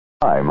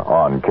Time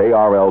on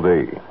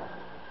KRLD.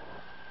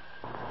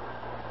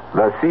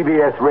 The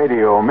CBS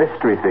Radio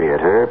Mystery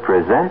Theater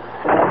presents...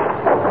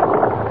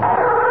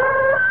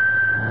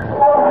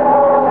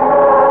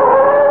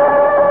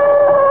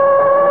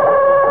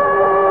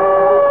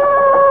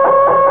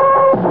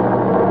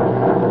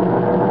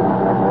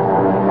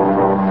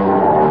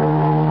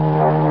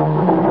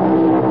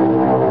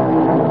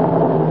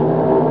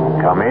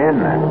 Come in.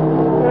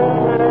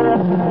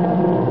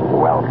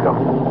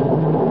 Welcome.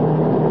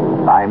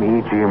 I'm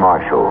E.G.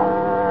 Marshall.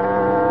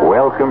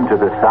 Welcome to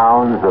the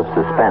sounds of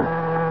suspense,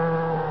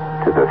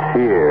 to the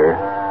fear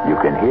you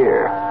can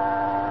hear.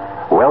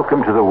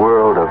 Welcome to the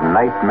world of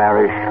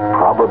nightmarish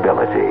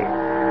probability,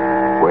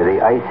 where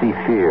the icy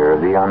fear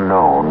of the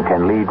unknown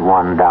can lead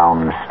one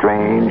down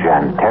strange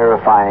and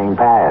terrifying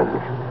paths.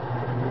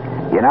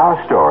 In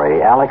our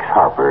story, Alex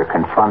Harper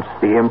confronts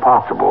the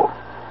impossible,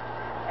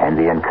 and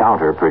the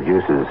encounter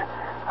produces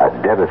a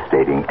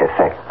devastating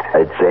effect.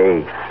 It's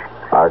Ace,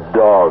 our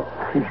dog.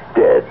 He's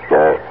dead.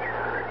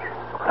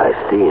 I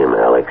see him,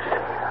 Alex.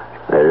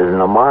 There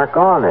isn't a mark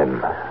on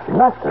him.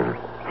 Nothing.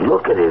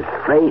 Look at his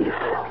face.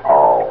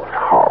 Oh, it's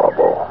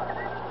horrible.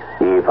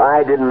 If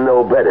I didn't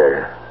know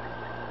better,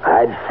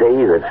 I'd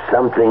say that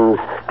something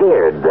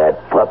scared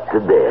that pup to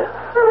death.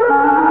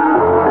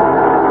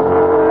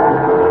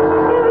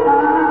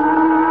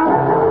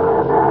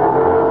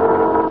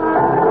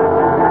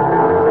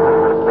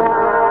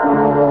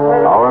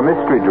 Our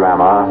mystery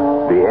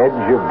drama, The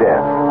Edge of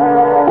Death,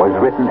 was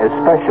written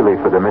especially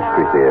for the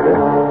Mystery Theater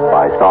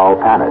by Saul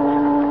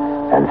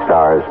Panitz and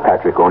stars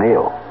Patrick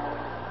O'Neill.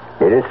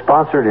 It is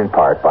sponsored in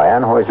part by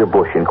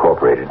Anheuser-Busch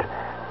Incorporated,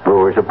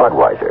 brewers of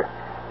Budweiser,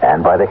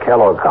 and by the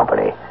Kellogg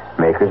Company,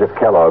 makers of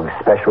Kellogg's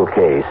Special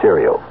K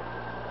cereal.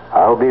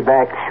 I'll be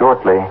back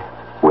shortly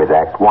with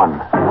Act One.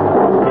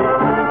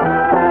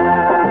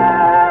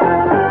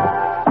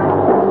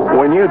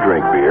 When you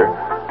drink beer,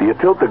 do you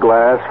tilt the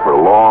glass for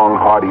long,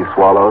 hearty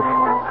swallows,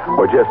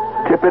 or just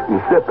tip it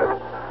and sip it?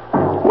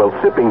 Well,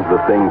 sipping's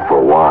the thing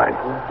for wine.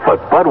 But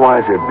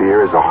Budweiser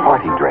beer is a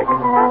hearty drink,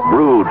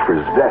 brewed for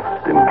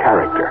zest and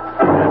character.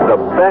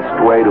 The best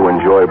way to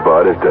enjoy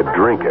Bud is to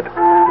drink it.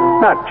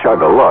 Not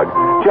chug a lug,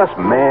 just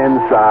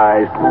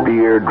man-sized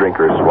beer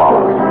drinker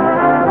swallows.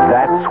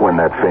 That's when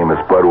that famous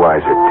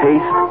Budweiser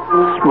taste,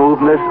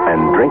 smoothness,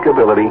 and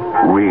drinkability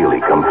really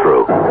come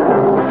through.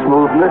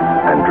 Smoothness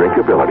and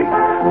drinkability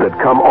that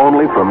come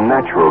only from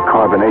natural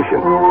carbonation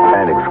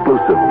and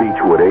exclusive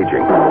beechwood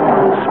aging.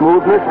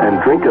 Smoothness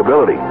and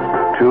drinkability,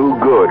 too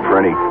good for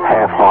any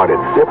half-hearted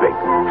sipping.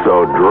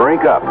 So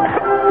drink up.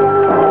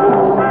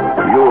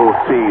 You'll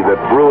see that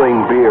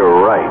brewing beer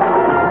right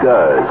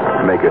does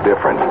make a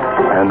difference,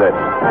 and that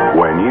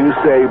when you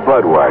say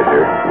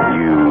Budweiser,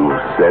 you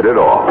said it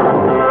all.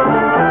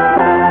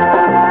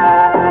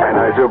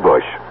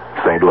 Anheuser-Busch,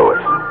 St. Louis.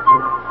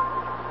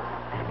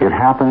 It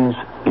happens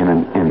in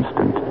an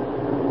instant,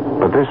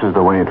 but this is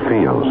the way it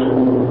feels.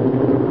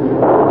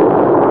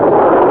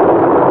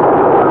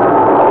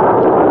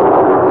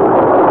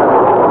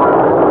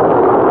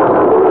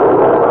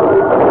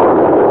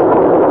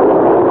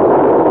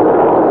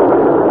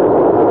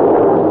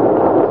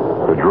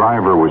 The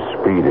driver was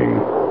speeding,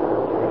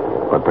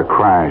 but the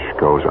crash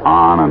goes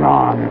on and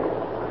on,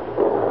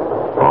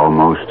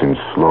 almost in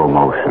slow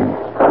motion.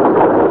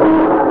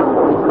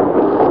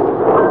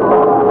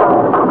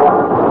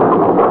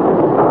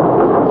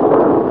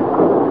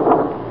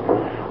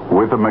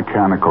 With a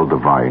mechanical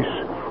device,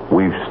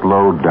 we've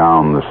slowed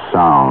down the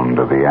sound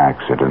of the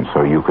accident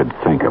so you could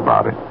think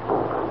about it.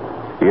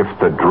 If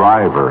the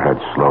driver had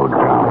slowed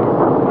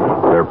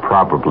down, there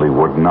probably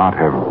would not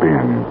have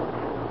been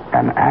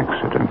an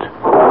accident.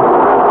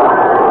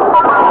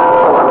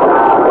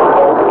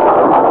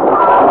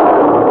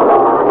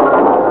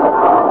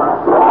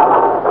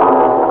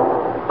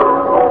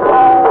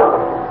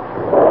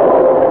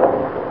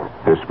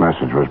 This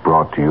message was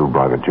brought to you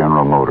by the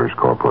General Motors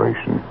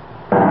Corporation.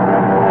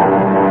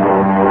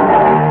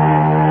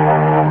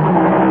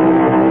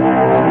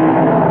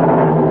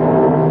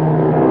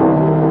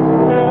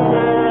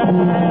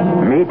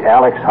 Meet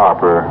Alex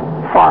Harper,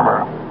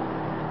 farmer.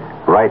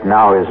 Right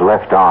now his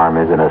left arm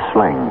is in a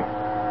sling,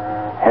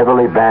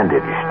 heavily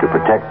bandaged to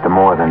protect the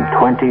more than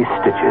 20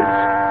 stitches.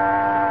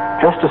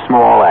 Just a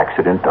small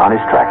accident on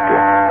his tractor.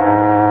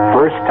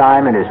 First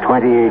time in his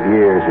 28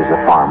 years as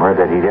a farmer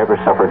that he'd ever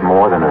suffered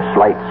more than a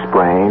slight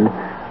sprain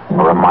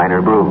or a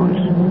minor bruise.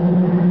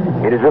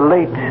 It is a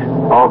late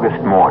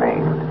August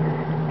morning,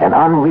 an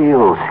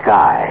unreal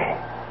sky,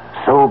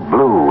 so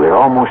blue it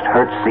almost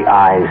hurts the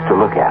eyes to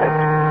look at it.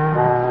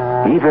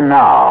 Even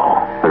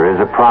now, there is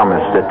a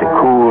promise that the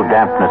cool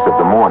dampness of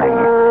the morning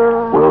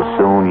will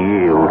soon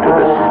yield to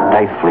the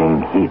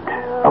stifling heat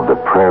of the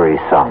prairie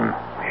sun.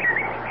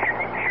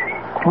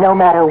 No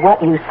matter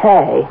what you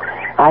say,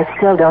 I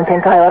still don't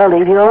think I ought to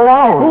leave you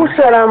alone. Who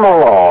said I'm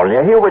alone?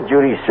 You hear what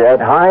Judy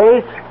said, huh,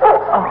 Ace?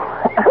 Oh.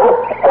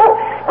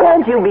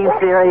 Can't you be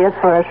serious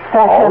for a Oh,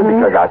 second?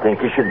 because I think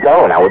you should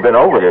go. Now, we've been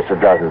over this a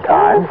dozen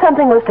times. If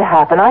something was to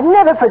happen, I'd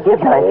never forgive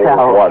myself.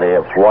 Oh, what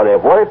if? What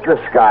if the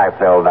sky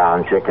fell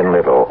down, Chicken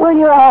Little? Well,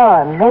 your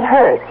arm. It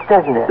hurts,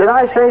 doesn't it? Did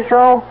I say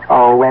so?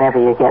 Oh, whenever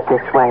you get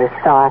this way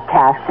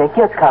sarcastic,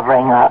 you're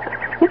covering up.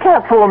 You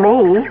can't fool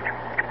me.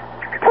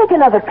 Take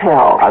another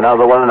pill.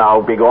 Another one, and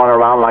I'll be going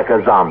around like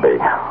a zombie.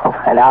 Oh,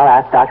 and I'll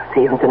ask Dr.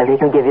 Stevenson if he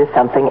can give you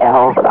something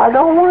else. But I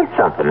don't want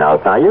something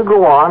else. Now, you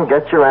go on,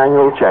 get your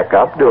annual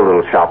checkup, do a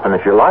little shopping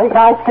if you like. But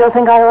I still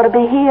think I ought to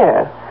be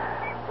here.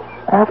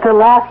 After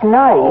last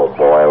night. Oh,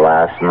 boy,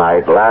 last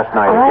night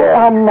again.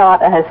 I'm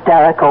not a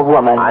hysterical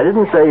woman. I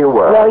didn't say you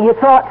were. Well, you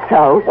thought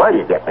so. Well,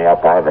 you get me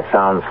up out of a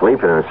sound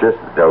sleep and insist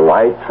that there are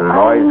lights and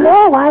noises.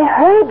 No, I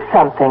heard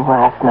something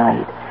last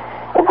night.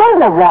 It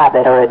wasn't a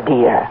rabbit or a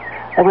deer.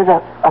 There was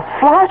a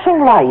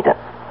flashing light.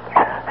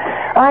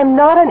 I'm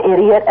not an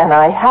idiot, and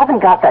I haven't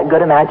got that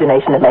good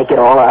imagination to make it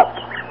all up.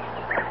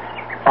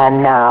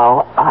 And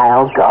now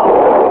I'll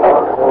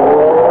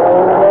go.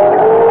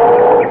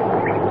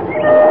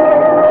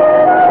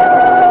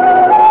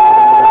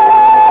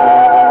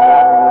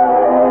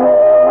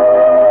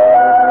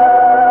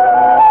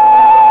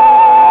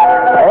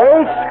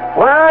 Ace,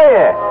 where are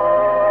you?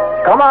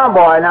 Come on,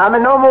 boy. Now, I'm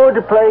in no mood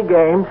to play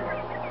games.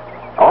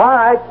 All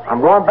right,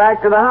 I'm going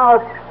back to the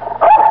house.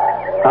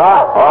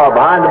 Oh,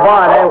 behind the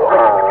barn, eh?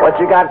 What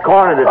you got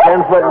cornered, a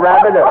 10-foot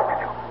rabbit?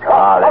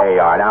 Oh, there you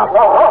are. Now,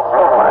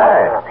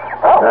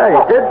 hey,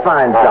 you did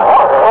find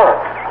something.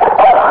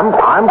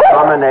 I'm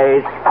coming,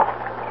 Ace.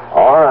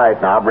 All right,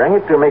 now, bring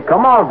it to me.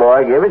 Come on,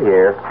 boy, give it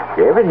here.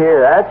 Give it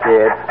here, that's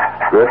it.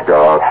 Good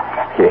dog.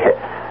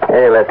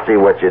 Hey, let's see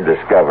what you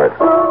discovered.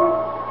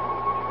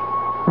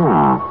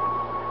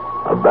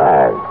 A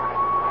bag.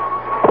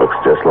 Looks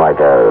just like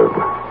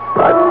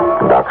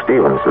Doc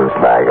Stevenson's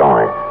bag,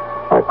 only.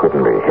 That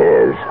couldn't be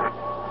his.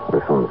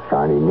 This one's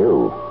shiny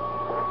new.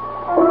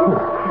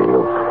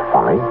 Feels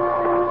funny.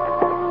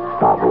 It's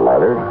not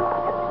leather.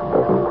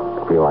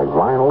 Doesn't feel like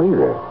vinyl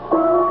either.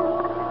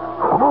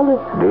 How the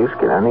deuce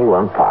can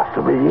anyone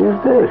possibly use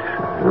this?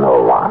 No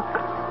lock,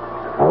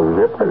 no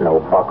zipper, no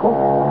buckle.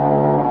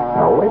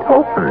 No way to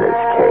open this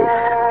case.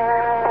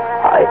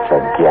 It's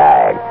a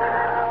gag.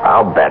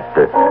 I'll bet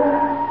that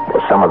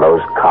some of those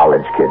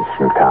college kids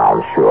from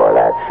town, sure,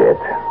 that's it.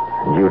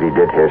 Judy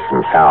did hear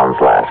some sounds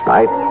last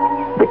night.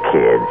 The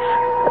kids.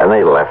 And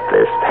they left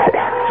this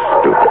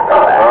stupid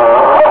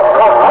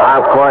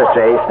bag. Of course,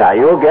 Ace. Now,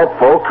 you'll get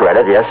full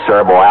credit. Yes,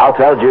 sir, boy. I'll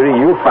tell Judy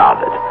you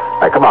found it.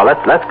 Now, come on.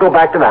 Let's go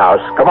back to the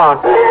house. Come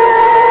on.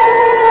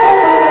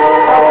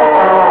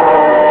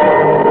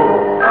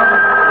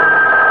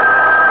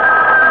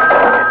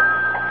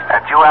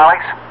 That's you,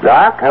 Alex?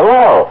 Doc,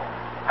 hello.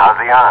 How's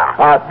the arm?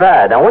 Not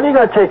bad. Now, when are you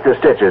going to take the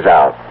stitches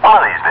out?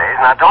 One of these days.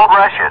 Now, don't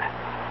rush it.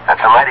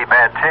 That's a mighty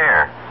bad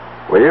tear.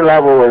 Will you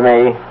level with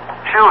me?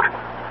 Shoot.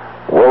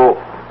 Will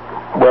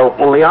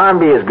the arm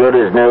be as good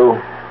as new?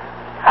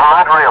 Well,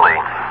 not really.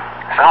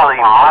 Some of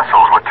the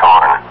muscles were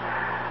torn.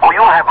 Oh,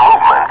 you'll have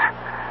movement,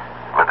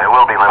 but there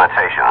will be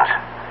limitations.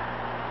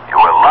 You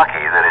were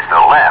lucky that it's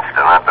the left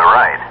and not the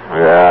right.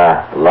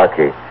 Yeah,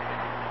 lucky.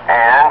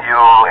 And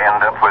you'll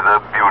end up with a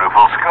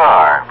beautiful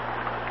scar.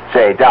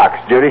 Say, Doc,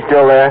 is Judy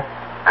still there?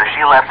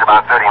 She left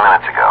about 30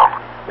 minutes ago.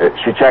 Did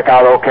she check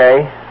out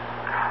okay?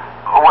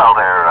 Well,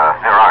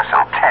 there are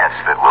some tests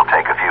that will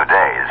take a few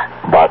days.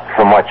 But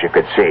from what you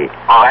could see,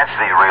 Well, that's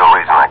the real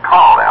reason I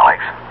called, Alex.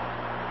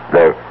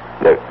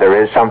 there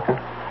is something?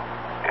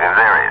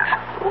 There is.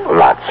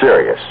 Not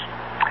serious.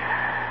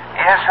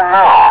 Yes and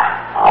no.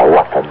 Oh,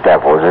 what the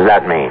devil does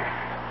that mean?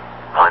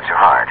 Well, it's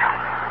your heart.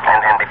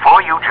 And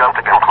before you jump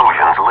to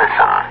conclusions,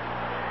 listen.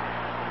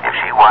 If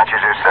she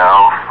watches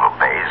herself,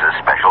 obeys a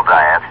special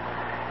diet,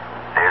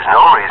 there's no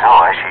reason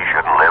why she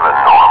shouldn't live a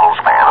normal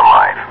span of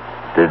life.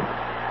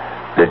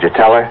 Did you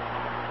tell her?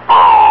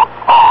 Well,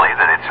 only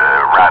that it's a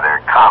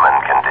rather common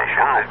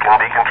condition that can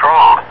be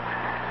controlled.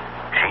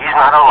 She's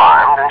not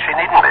alarmed, and she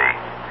needn't be.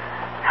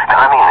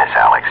 Now, I mean this,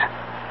 Alex.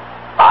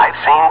 I've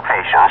seen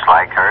patients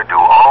like her do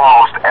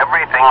almost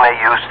everything they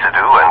used to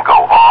do and go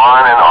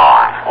on and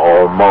on.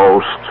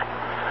 Almost.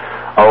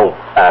 Oh,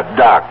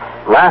 Doc,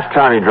 last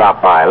time you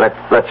dropped by, let's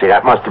see,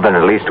 that must have been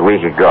at least a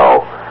week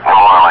ago.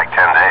 More like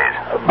 10 days.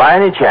 By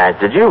any chance,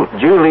 did you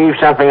leave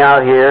something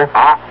out here?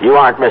 Huh? You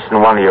aren't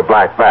missing one of your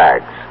black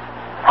bags.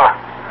 Huh.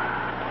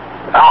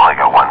 I only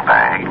got one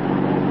bag.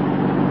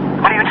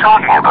 What are you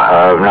talking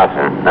about?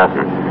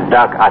 Nothing.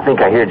 Doc, I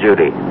think I hear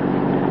Judy.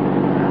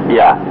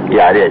 Yeah,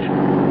 it is.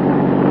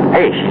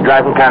 Hey, she's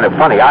driving kind of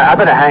funny. I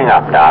better hang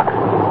up, Doc.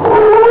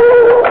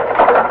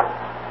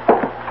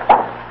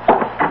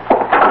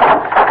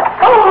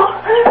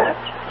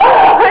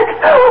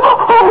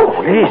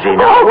 Easy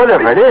now.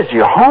 Whatever it is,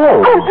 you're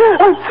home.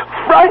 I'm so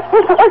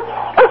frightened.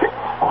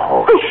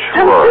 Oh,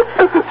 sure.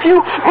 A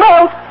few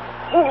miles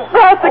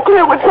past the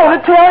Clearwood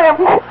Sanitarium.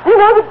 You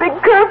know the big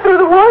curve through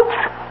the woods?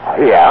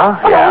 Yeah.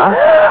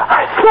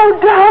 I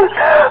slowed down.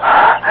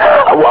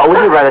 Well,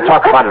 would you rather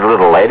talk about it a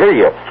little later?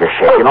 You're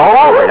shaking all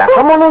over. Now,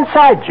 come on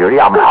inside, Judy.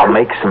 I'll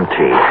make some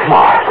tea. Come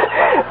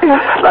on.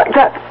 Yes, like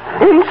that.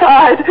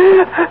 Inside.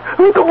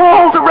 With the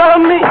walls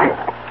around me.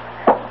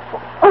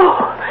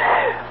 Oh,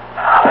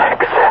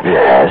 Alex.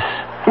 Yes?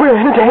 We're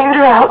in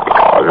danger out.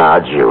 Oh, now,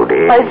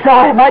 Judy. I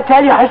saw him. I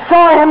tell you, I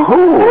saw him.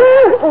 Who?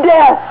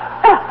 Death.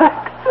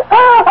 Alex.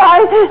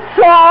 I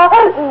saw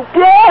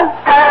death.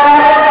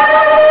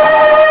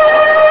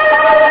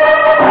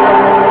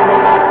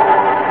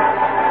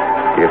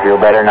 Do you feel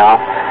better now?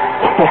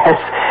 Yes.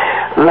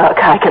 Look,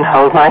 I can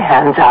hold my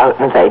hands out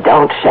and they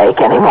don't shake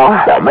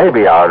anymore. Now,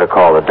 maybe I ought to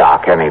call the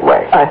doc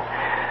anyway.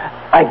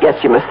 I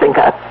guess you must think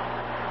I...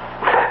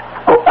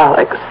 Oh,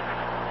 Alex.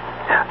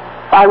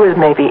 I was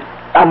maybe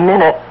a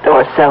minute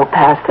or so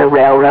past the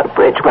railroad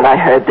bridge when I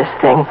heard this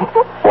thing.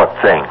 What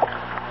thing?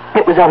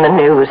 It was on the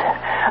news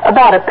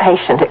about a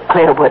patient at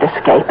Clearwood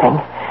escaping.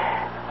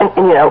 And,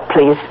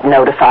 please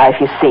notify if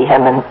you see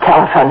him and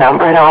telephone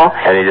number and all.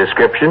 Any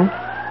description?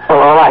 Well,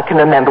 all I can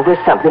remember was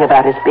something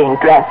about his being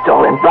dressed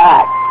all in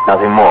black.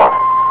 Nothing more.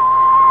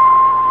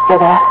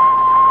 Hear that?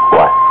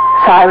 What?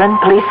 Siren?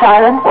 Police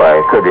siren? Well,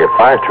 it could be a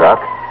fire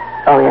truck.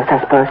 Oh, yes, I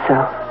suppose so.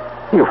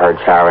 You've heard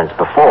sirens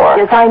before.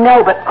 Yes, I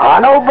know, but... I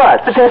know,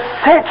 but But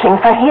they're searching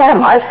for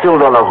him. I still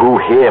don't know who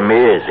him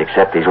is,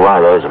 except he's one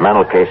of those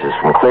mental cases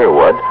from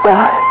Clearwood.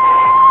 Well,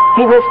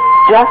 he was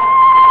just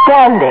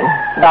standing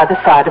by the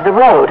side of the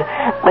road.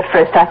 But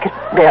first I could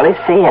barely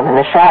see him in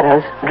the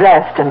shadows,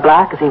 dressed in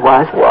black as he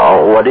was.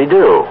 Well, what'd he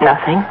do?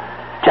 Nothing.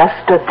 Just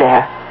stood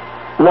there,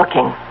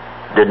 looking.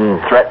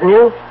 Didn't threaten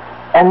you?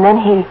 And then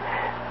he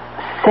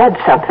said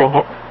something.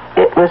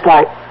 It was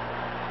like,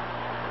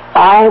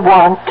 I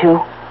want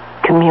to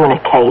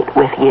communicate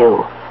with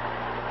you.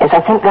 Yes,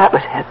 I think that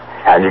was it.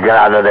 And you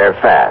got out of there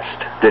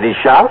fast. Did he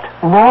shout?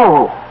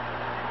 No.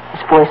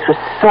 His voice was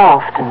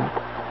soft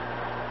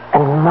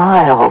and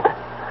mild.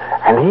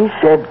 And he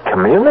said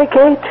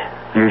communicate?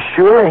 You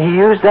sure he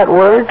used that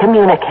word?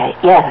 Communicate,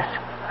 yes.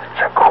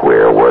 It's a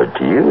queer word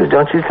to use,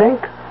 don't you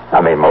think?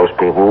 I mean, most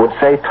people would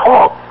say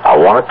talk. I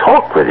want to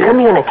talk with you.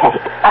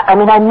 Communicate. I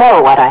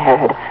know what I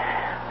heard.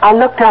 I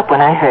looked up when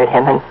I heard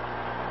him,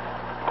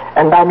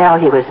 and by now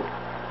he was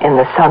in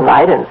the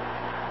sunlight, and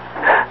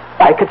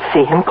I could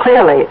see him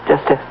clearly,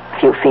 just a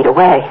few feet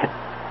away.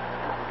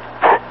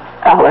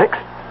 Alex,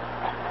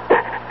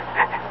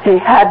 he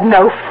had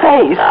no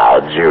face.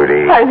 Now,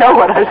 Judy. I know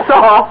what I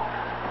saw.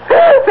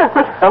 There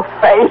was no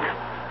face.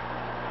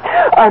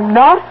 I'm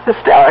not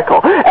hysterical,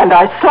 and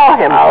I saw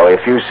him. Now,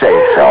 if you say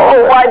so.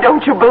 Oh, why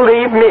don't you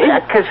believe me?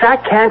 Because I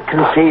can't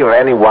conceive of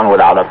anyone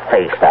without a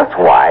face, that's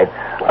why.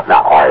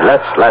 Now, all right,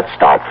 let's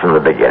start from the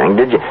beginning.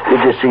 Did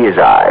you see his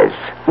eyes?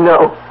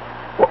 No.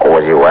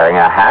 Was he wearing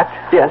a hat?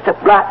 Yes, a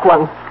black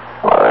one.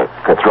 Well, it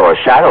could throw a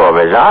shadow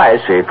over his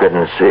eyes so you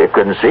couldn't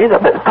see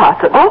them. It's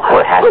possible. Well,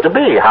 it has to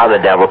be. How the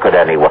devil could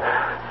anyone?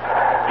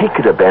 He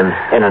could have been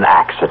in an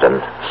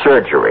accident,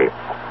 surgery.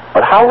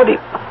 But how would he...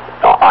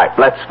 All right,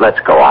 let's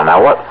go on.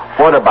 Now,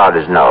 what about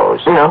his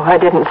nose? No, I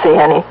didn't see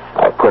any.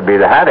 Could be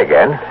the hat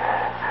again.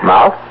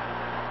 Mouth?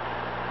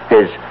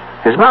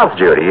 His mouth,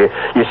 Judy.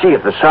 You see,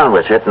 if the sun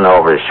was hitting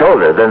over his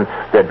shoulder, then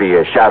there'd be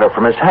a shadow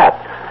from his hat.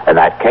 In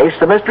that case,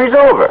 the mystery's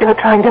over. You're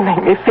trying to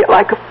make me feel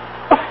like a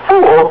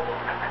fool.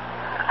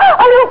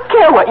 I don't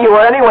care what you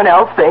or anyone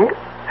else thinks,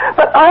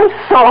 but I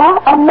saw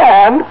a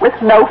man with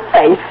no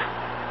face.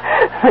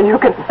 And you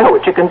can know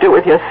what you can do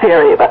with your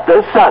theory about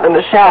the sun and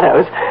the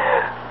shadows.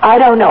 I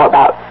don't know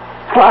about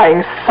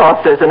flying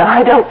saucers, and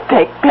I don't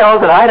take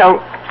pills, and I don't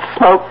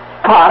smoke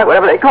pot, or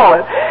whatever they call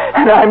it.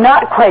 And I'm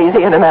not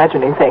crazy in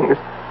imagining things.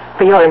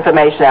 For your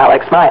information,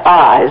 Alex, my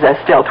eyes are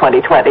still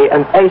 20/20,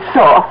 and they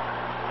saw,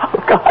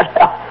 oh, God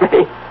help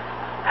me,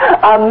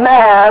 a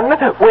man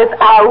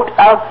without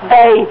a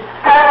face.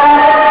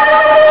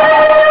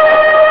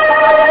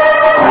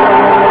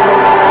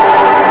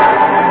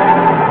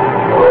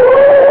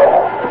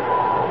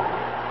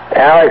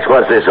 Alex,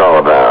 what's this all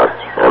about?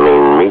 I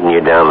mean, meeting you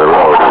down the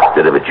road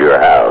instead of at your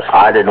house.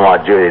 I didn't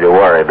want Judy to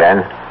worry,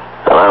 Ben.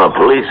 Well, I'm a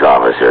police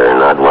officer,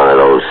 not one of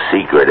those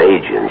secret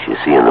agents you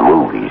see in the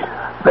movies.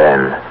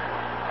 Ben,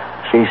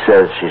 she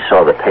says she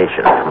saw the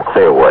patient from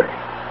Clearwood.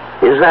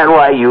 Is that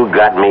why you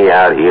got me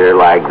out here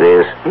like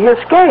this? He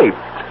escaped.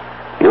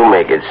 You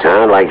make it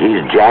sound like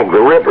he's Jack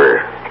the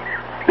Ripper.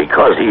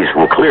 Because he's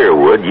from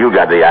Clearwood, you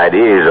got the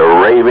idea he's a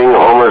raving,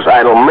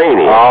 homicidal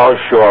maniac. Oh,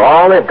 sure.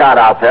 All they've got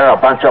out there are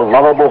a bunch of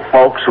lovable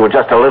folks who are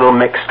just a little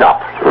mixed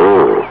up.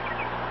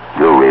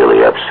 You're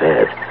really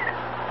upset.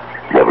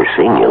 Never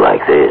seen you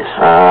like this.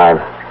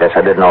 Guess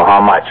I didn't know how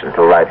much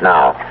until right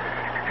now.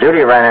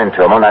 Judy ran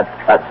into him on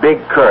that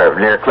big curve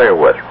near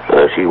Clearwood.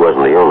 She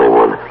wasn't the only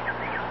one.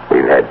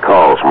 We've had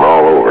calls from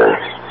all over.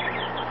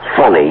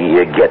 Funny,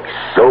 you get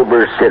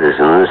sober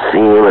citizens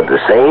seeing him at the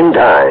same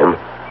time,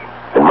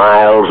 and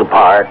miles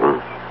apart, and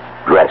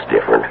dressed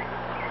different.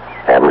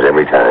 Happens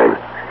every time.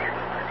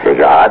 Take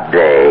a hot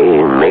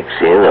day, mix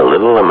in a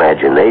little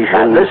imagination.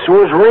 And this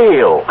was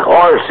real. Of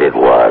course it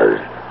was.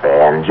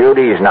 And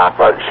Judy's not,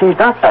 but she's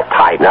not the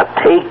type. Now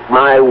take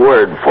my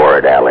word for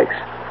it, Alex.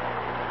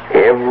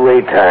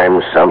 Every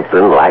time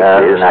something like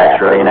this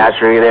happens...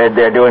 Naturally,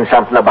 they're doing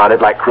something about it,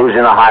 like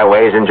cruising the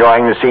highways,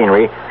 enjoying the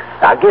scenery.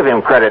 I'll give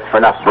him credit for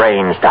enough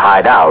brains to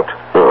hide out.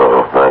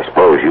 Oh, I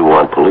suppose you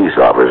want police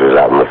officers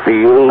out in the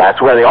field?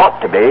 That's where they ought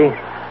to be.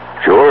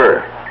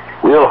 Sure.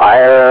 We'll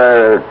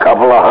hire a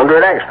couple of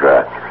hundred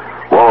extra.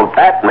 Won't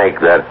that make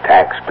the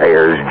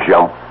taxpayers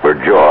jump for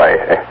joy?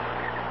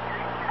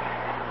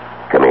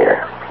 Come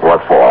here.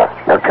 What for?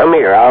 Now, come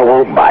here. I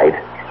won't bite.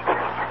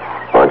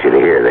 I want you to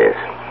hear this.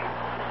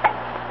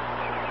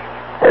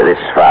 This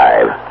is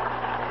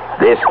 5.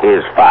 This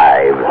is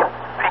 5.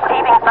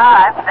 Receiving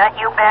 5. That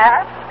you, Ben?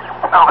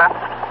 Over.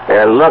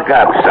 Look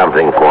up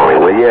something for me,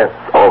 will you?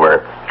 Over.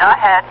 Go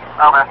ahead.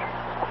 Over.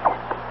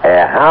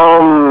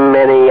 How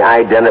many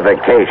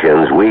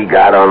identifications we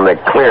got on the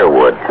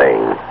Clearwood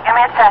thing? Give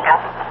me a second.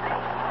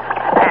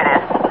 There it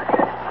is.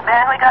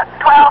 Ben, we got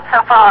 12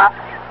 so far.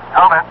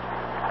 Over.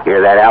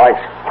 Hear that, Alex?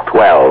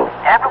 12.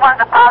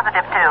 Everyone's a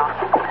positive, too.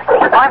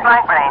 Point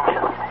blank range.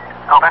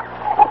 Over.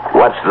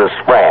 What's the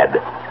spread?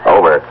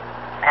 Over.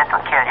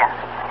 This'll kill you.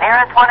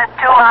 Nearest one is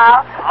 2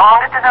 miles.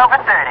 Longest is over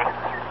 30.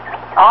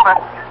 Over.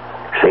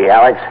 See,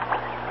 Alex?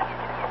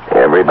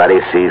 Everybody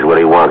sees what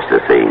he wants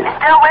to see. You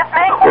still with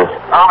me?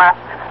 Over.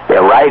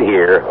 They're right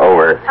here.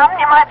 Over.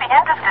 Something you might be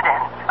interested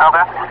in.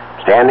 Over.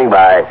 Standing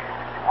by.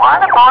 One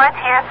of the boys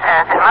here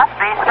says it must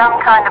be some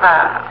kind of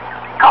a...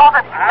 calls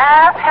it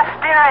mass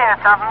hysteria or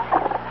something.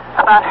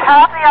 About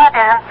half the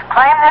identities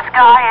claim this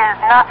guy is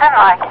nothing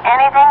like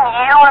anything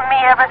you or me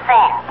ever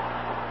seen.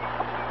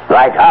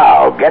 Like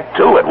how? Get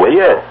to it, will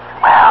you?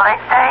 Well, they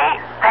say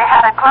they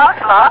had a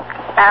close look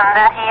and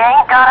that he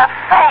ain't got a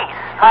face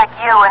like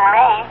you and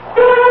me.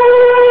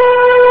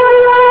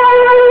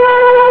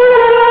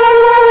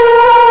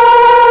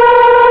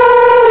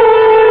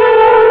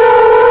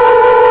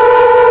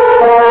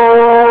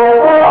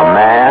 A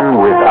man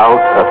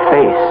without a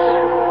face.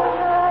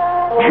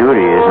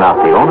 Judy is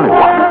not the only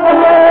one.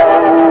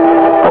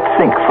 But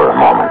think for a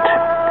moment.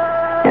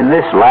 In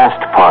this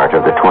last part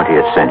of the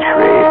 20th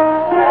century,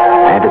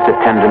 and its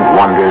attendant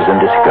wonders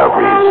and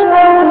discoveries,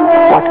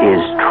 what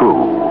is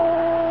true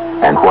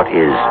and what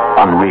is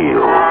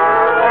unreal?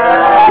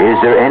 Is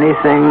there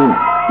anything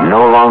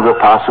no longer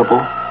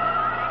possible?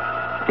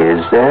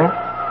 Is there?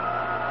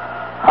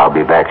 I'll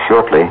be back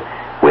shortly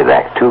with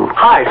Act 2.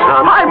 Hi,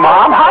 son. Hi,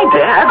 Mom. Hi,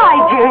 Dad. Hi,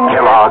 Junior.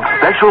 Kellogg's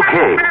Special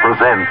K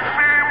presents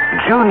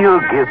Junior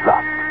Gives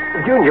Up.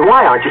 Junior,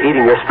 why aren't you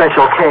eating your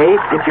Special K?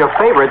 It's your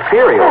favorite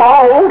cereal.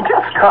 Oh,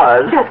 just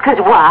 'cause. Just 'cause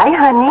why,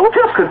 honey?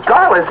 Just 'cause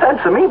Darla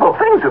said some evil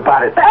things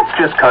about it. That's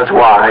just 'cause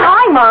why.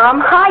 Hi, Mom.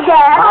 Hi,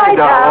 Dad. Hi,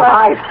 Darla.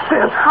 Hi,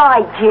 sis.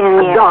 Hi,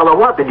 Junior. Darla,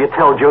 what did you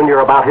tell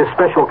Junior about his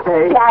Special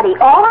K? Daddy,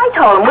 all I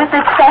told him was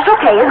that Special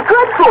K is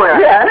good for us.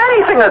 Yeah, and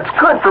anything that's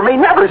good for me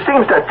never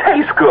seems to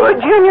taste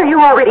good. Junior, you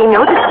already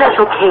know that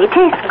Special K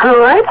tastes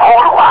good.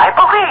 Oh, I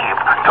believe.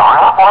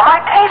 Darla, or my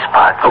taste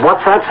buds.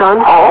 What's that,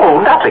 son? Oh,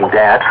 nothing,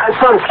 Dad.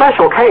 Son,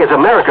 Special K is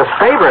America's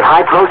favorite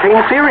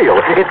high-protein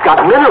cereal. It's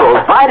got minerals,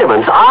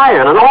 vitamins,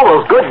 iron, and all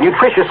those good,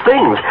 nutritious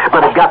things.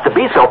 But it got to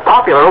be so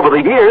popular over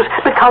the years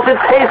because it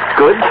tastes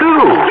good,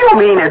 too. You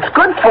mean it's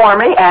good for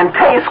me and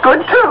tastes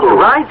good, too?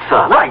 Right,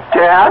 son. Right,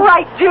 Dad.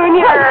 Right,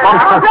 Junior.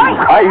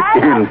 Right,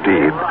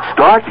 indeed.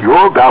 Start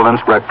your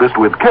balanced breakfast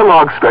with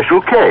Kellogg's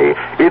Special K.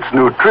 It's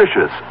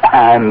nutritious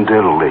and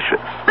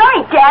delicious.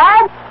 Right,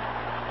 Dad.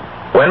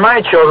 When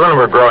my children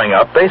were growing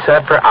up, they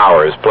sat for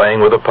hours playing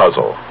with a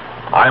puzzle.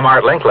 I'm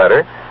Art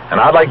Linkletter, and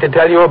I'd like to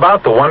tell you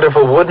about the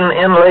wonderful wooden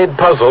inlaid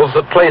puzzles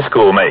that Play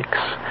School makes.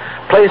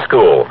 Play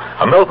School,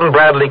 a Milton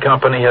Bradley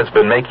company, has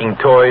been making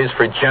toys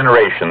for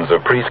generations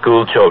of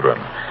preschool children.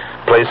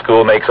 Play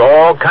School makes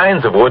all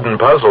kinds of wooden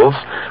puzzles,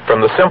 from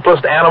the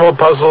simplest animal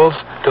puzzles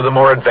to the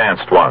more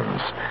advanced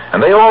ones.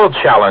 And they all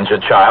challenge a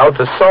child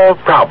to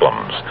solve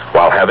problems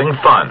while having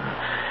fun.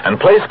 And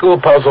Play School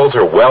puzzles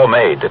are well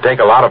made to take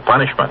a lot of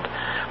punishment.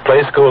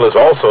 Play School is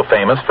also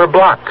famous for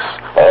blocks,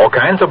 all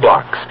kinds of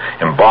blocks,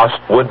 embossed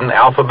wooden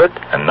alphabet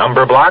and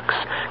number blocks,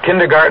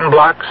 kindergarten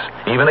blocks,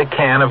 even a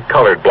can of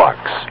colored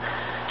blocks.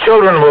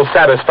 Children will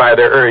satisfy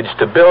their urge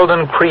to build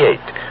and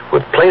create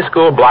with Play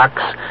School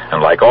blocks,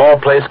 and like all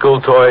Play School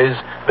toys,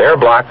 their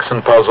blocks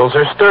and puzzles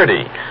are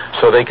sturdy,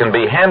 so they can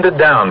be handed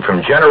down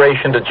from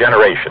generation to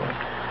generation.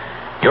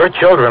 Your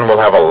children will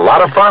have a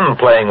lot of fun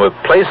playing with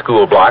Play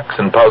School blocks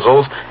and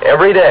puzzles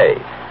every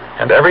day.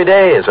 And every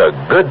day is a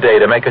good day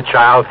to make a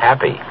child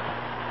happy.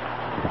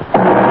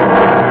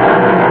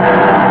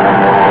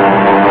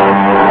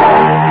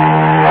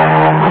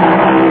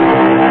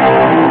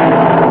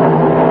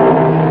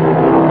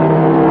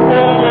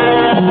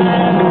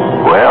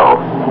 Well,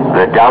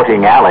 the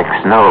doubting Alex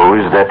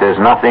knows that there's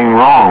nothing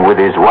wrong with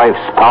his wife's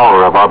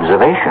power of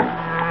observation.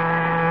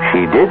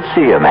 She did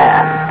see a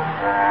man,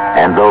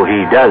 and though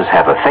he does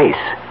have a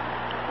face,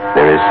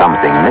 there is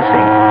something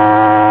missing.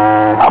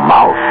 A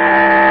mouth.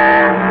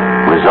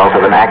 Result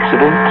of an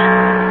accident?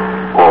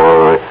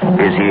 Or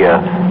is he a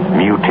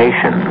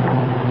mutation?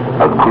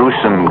 A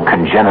gruesome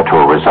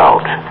congenital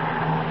result?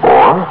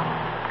 Or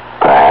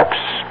perhaps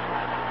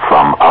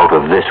from out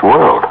of this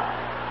world?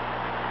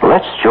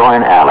 let's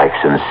join Alex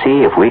and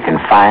see if we can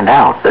find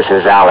out. This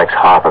is Alex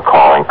Harper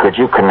calling. Could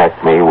you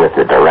connect me with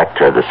the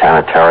director of the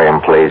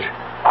sanitarium, please?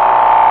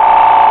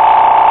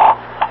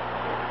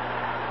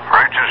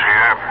 French is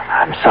here.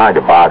 I'm sorry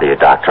to bother you,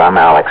 Doctor.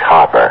 I'm Alex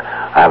Harper.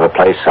 I have a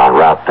place on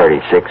Route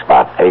 36,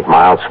 about 8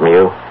 miles from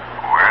you.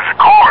 Well, of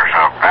course.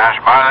 I pass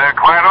by there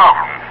quite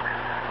often.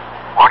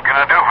 What can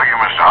I do for you,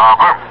 Mr.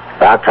 Harper?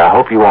 Doctor, I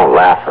hope you won't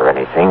laugh or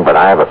anything, but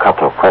I have a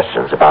couple of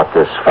questions about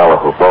this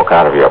fellow who broke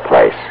out of your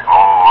place.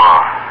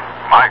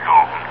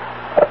 Michael.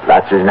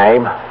 That's his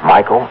name?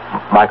 Michael?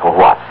 Michael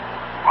what?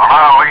 Well,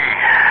 now, we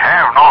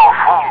have no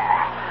full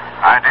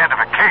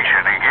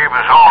identification. He gave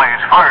us only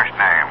his first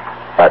name.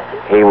 But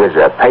he was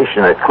a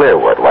patient at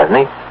Clearwood,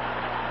 wasn't he?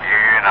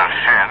 In a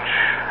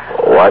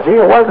sense. Was he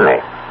or wasn't he?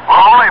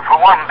 Well, only for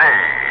one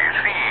day. You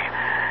see,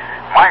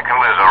 Michael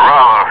is a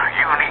rather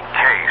unique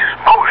case.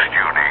 Most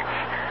unique.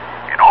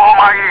 In all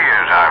my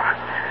years,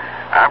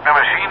 I've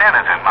never seen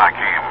anything like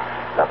him.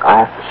 Look,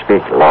 I have to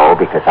speak low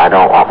because I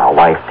don't want my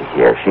wife to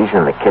hear. She's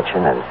in the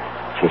kitchen and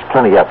she's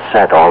plenty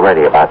upset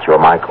already about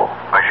your Michael.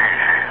 But she's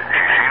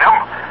seen him?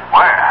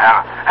 Why,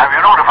 have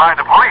you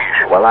notified the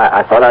police? Well,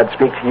 I thought I'd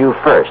speak to you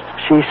first.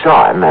 She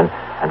saw him, and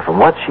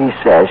from what she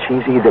says,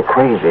 she's either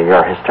crazy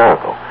or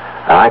hysterical.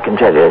 And I can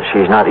tell you,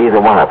 she's not either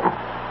one of them.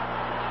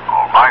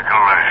 Oh,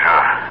 Michael is,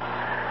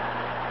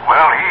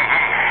 well,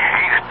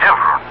 he's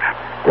different.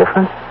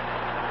 Different?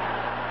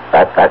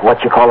 That what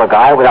you call a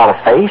guy without a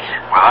face?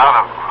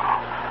 Without a...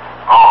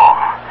 Oh,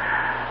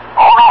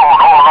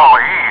 no.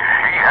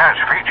 He has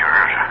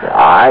features. The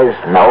eyes,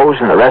 nose,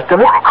 and the rest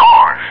of it? Well, of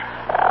course.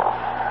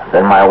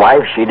 Then my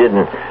wife, she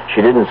didn't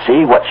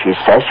see what she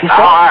says she saw?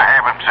 No, I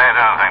haven't said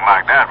anything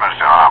like that,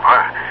 Mr.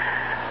 Harper.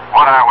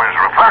 What I was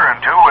referring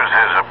to was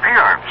his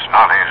appearance,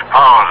 not his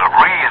powers of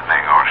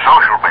reasoning or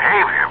social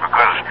behavior,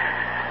 because,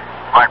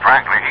 quite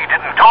frankly, he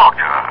didn't talk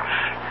to us.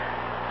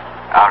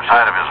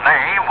 Outside of his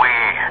name, we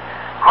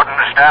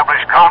couldn't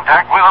establish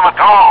contact with him at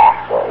all.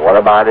 Well, what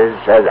about his,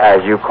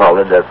 as you call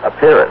it,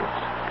 appearance?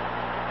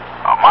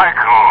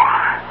 Michael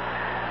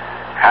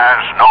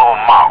has no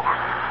mouth.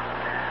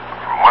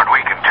 From what we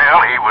can tell,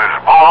 he was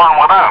born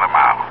without a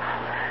mouth.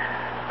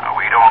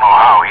 We don't know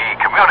how he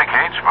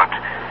communicates,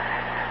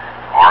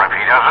 or if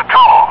he does at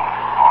all,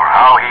 or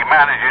how he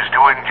manages to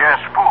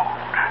ingest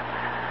food.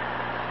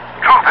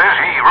 Truth is,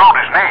 he wrote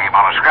his name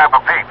on a scrap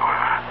of paper.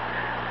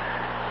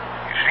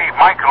 You see,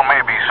 Michael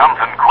may be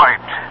something quite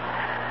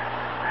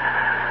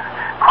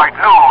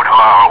new to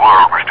our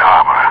world, Mr.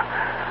 Harper.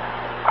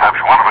 Perhaps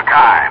one of a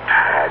kind.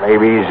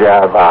 Maybe he's,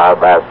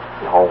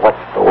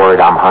 what's the word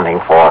I'm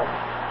hunting for?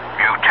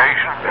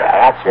 Mutation?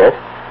 Yeah, that's it.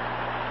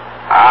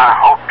 I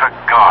hope to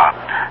God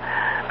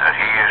that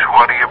he is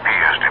what he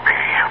appears to be.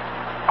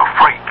 A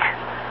freak.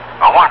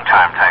 A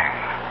one-time thing.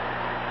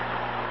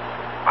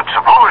 But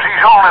suppose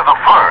he's only the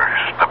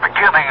first, the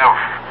beginning of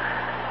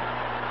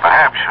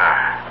perhaps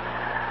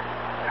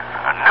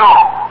a new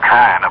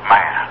kind of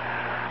man.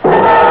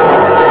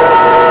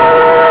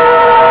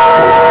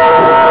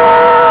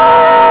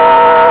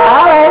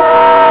 Alex?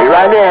 Be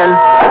right in.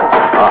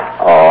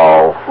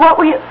 Uh-oh. What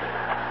were you...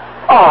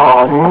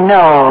 Oh,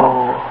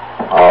 no.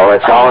 Oh,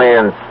 it's only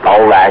an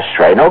old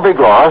ashtray. No big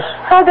loss.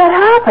 How'd that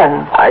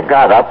happen? I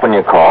got up when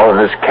you called,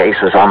 and this case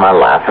was on my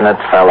lap, and it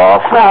fell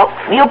off. Well,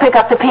 you'll pick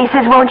up the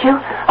pieces, won't you?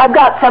 I've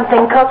got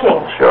something cooking.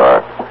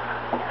 Sure.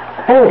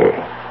 Hey,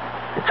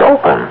 it's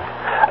open.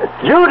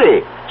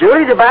 Judy,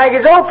 the bag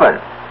is open.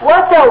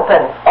 What's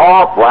open?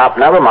 Oh, well,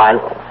 never mind.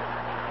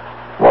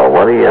 Well,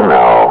 what do you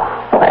know?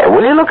 Hey,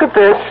 will you look at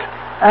this?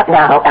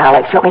 Now,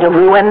 Alex, you want me to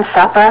ruin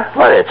supper?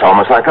 Well, it's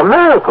almost like a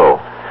miracle.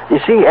 You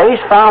see,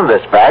 Ace found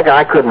this bag, and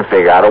I couldn't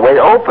figure out a way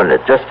to open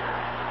it.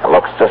 It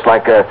looks just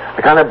like the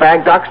kind of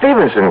bag Doc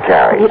Stevenson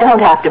carries. You don't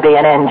have to be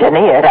an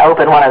engineer to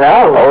open one of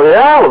those. Oh,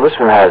 yeah? Well, this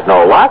one has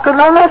no lock or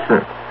no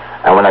nothing.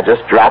 And when I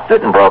just dropped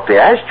it and broke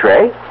the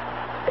ashtray,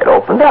 it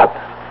opened up.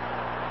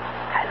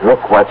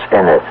 Look what's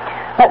in it.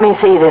 Let me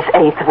see this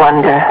eighth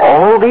wonder.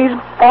 All these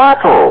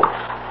bottles.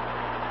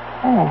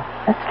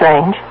 That's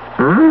strange.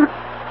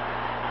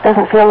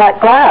 Doesn't feel like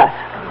glass.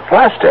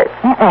 Plastic.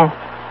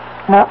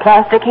 Not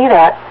plastic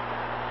either.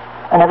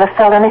 I never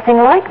felt anything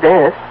like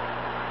this.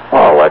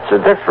 Oh, what's the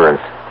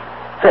difference?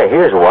 Say,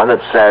 here's one that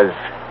says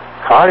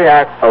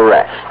cardiac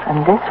arrest.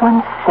 And this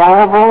one's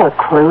cerebral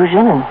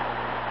occlusion and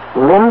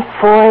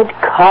lymphoid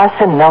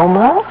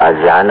carcinoma?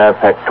 Azana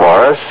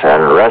pectoris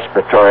and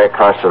respiratory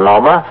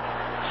carcinoma,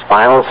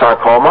 spinal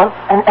sarcoma.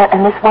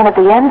 And this one at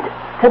the end,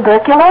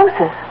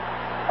 tuberculosis.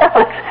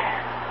 Alex,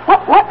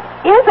 what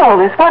is all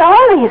this? What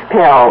are these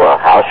pills? Well,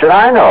 how should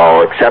I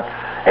know,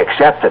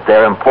 except that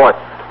they're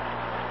important.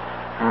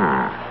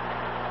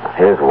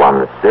 Here's one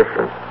that's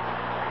different.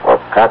 For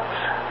cuts,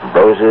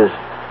 bruises,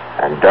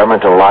 and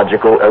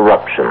dermatological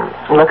eruptions.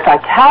 Looks like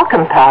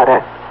talcum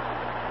powder.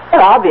 It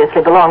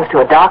obviously belongs to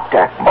a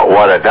doctor. But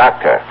what a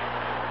doctor?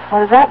 What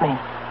does that mean?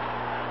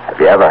 Have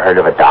you ever heard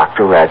of a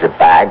doctor who has a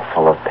bag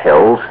full of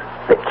pills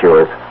that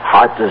cures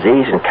heart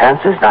disease and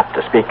cancers, not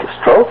to speak of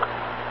stroke?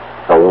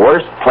 the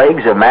worst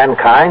plagues of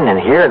mankind, and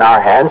here in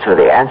our hands are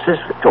the answers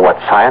to what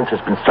science has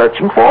been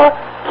searching for?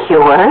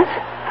 Cures?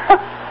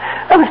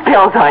 Those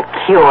pills aren't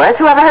cures.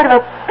 Who ever heard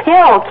of a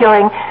pill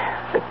curing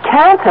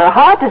cancer,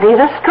 heart disease,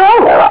 or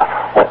stroke?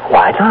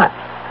 Why not?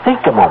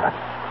 Think a moment.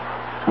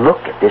 Look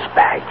at this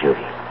bag,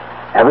 Judy.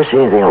 Ever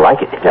seen anything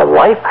like it in your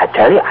life? I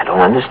tell you, I don't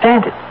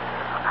understand it.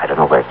 I don't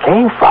know where it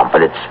came from,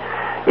 but it's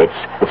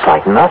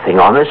like nothing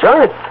on this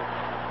earth.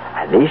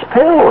 And these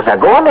pills, now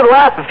go on and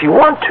laugh if you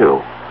want to,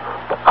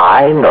 but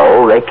I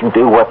know they can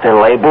do what their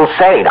labels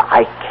say. Now,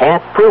 I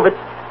can't prove it,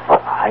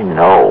 but I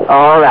know.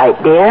 All right,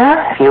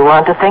 dear. If you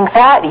want to think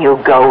that, you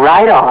go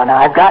right on.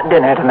 I've got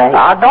dinner to make.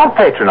 Now, don't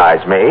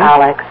patronize me.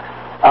 Alex,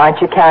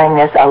 aren't you carrying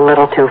this a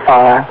little too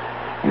far?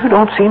 You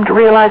don't seem to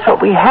realize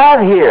what we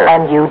have here.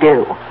 And you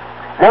do.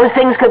 Those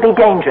things could be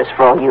dangerous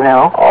for all you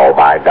know. Oh,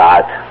 my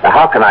God. Now,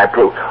 how can I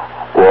prove?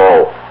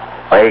 Whoa.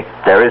 Wait,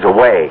 there is a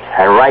way.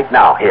 And right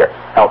now, here,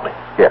 help me.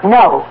 Here.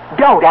 No,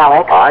 don't,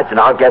 Alex. All right, then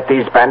I'll get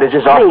these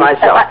bandages off Please,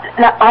 myself.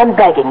 Now, I'm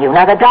begging you.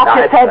 Now, the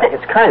doctor said that...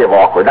 It's kind of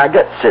awkward. Now,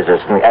 get scissors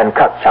and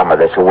cut some of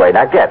this away.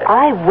 Now, get it.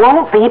 I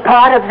won't be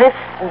part of this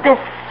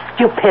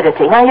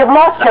stupidity. Now, you've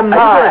lost your mind.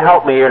 Are you going to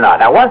help me or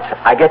not? Now, once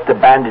I get the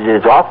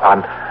bandages off,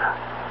 I'm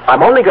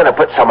only going to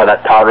put some of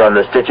that powder on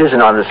the stitches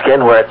and on the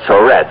skin where it's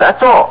so red.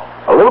 That's all.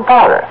 A little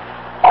powder.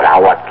 Oh,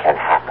 now, what can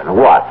happen?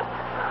 What?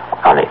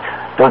 Honey,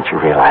 don't you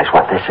realize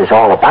what this is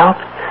all about?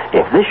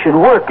 If this should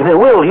work, and it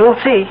will,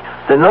 you'll see,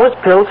 then those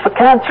pills for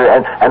cancer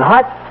and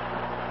heart...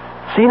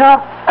 See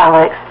now?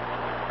 Alex,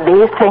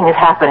 these things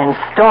happen in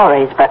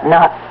stories, but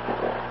not...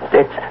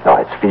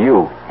 It's for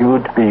you.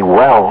 You'd be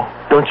well.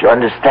 Don't you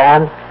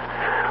understand?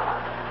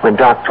 When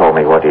Doc told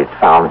me what he'd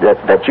found,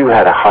 that you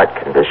had a heart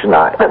condition,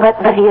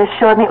 But he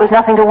assured me it was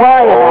nothing to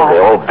worry about. The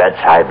old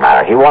bedside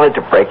manner. He wanted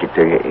to break it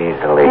to you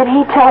easily. Did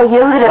he tell you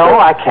that it No,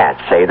 was... I can't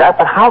say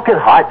that, but how can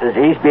heart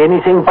disease be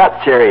anything but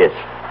serious?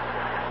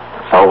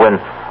 So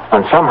when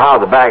somehow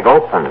the bag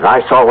opened and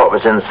I saw what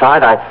was inside,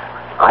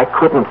 I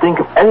couldn't think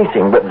of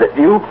anything but that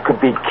you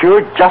could be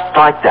cured just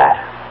like that.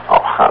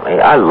 Oh,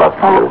 honey, I love you.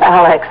 Oh,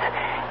 Alex,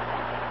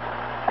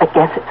 I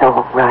guess it's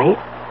all right.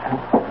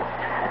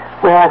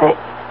 Where are they?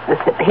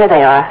 Here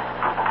they are.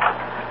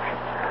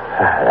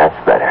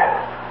 That's better.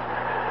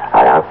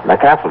 Now,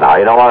 careful now.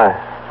 You don't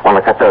want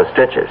to cut those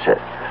stitches.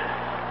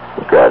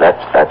 Good.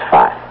 That's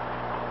fine.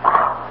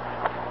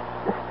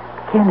 The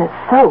skin is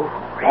so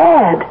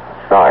red.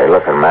 Sorry,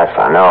 looking mess,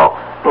 I know.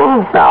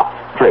 Now,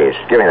 please,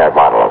 give me that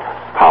bottle of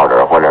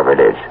powder or whatever it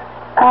is.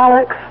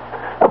 Alex.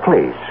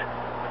 Please.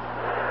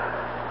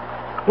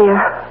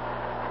 Here.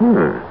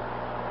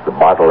 The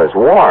bottle is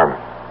warm.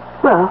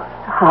 Well,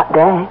 it's a hot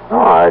day.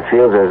 Oh, it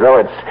feels as though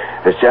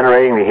it's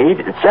generating the heat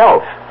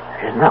itself.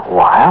 Isn't that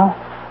wild?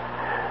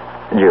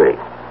 Judy,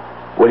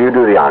 will you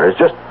do the honors?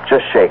 Just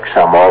shake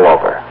some all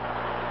over.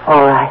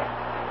 All right.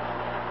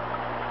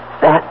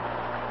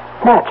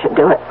 That should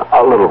do it.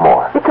 A little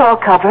more. It's all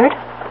covered.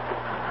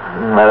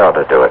 That ought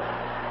to do it.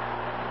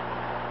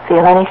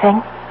 Feel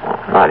anything?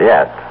 Not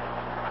yet.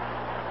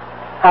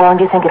 How long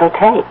do you think it'll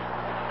take?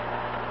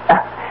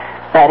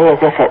 That is,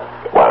 if it...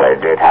 Well,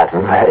 it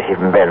hasn't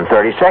even been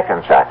 30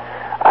 seconds.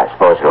 I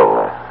suppose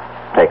it'll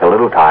take a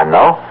little time,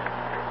 though.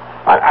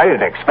 I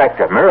didn't expect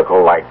a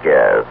miracle like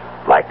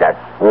that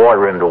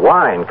water into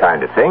wine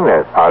kind of thing.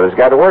 The powder's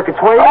got to work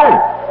its way in.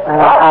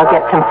 I'll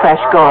get some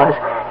fresh gauze.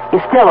 You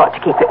still ought to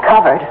keep it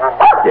covered.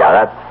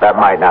 Yeah, that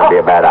might not be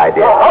a bad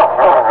idea.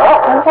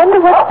 I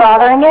wonder what's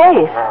bothering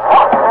Ace.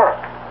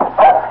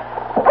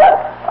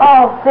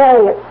 Oh,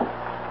 there he is.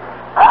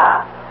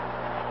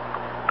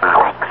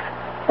 Alex.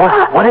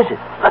 What is it?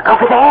 Look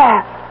over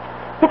there.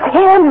 It's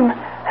him.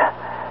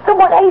 The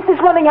one Ace is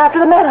running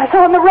after, the man I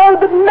saw on the road,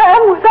 the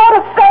man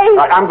without a face.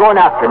 I'm going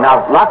after him.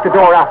 Now, lock the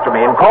door after me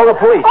and call the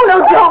police. Oh,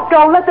 no,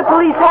 don't. Let the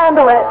police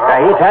handle it.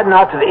 He's heading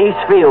out to the East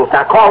Fields.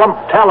 Now, call him.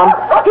 Tell him.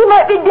 He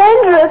might be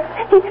dangerous.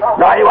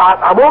 No,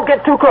 I won't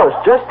get too close.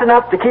 Just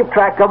enough to keep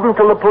track of him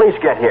till the police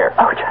get here.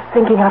 Oh, just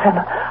thinking of him.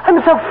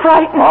 I'm so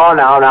frightened. Oh,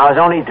 now, there's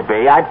no need to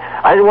be. I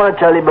didn't want to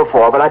tell you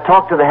before, but I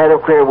talked to the head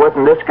of Clearwood,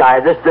 and this guy,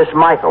 this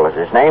Michael is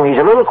his name. He's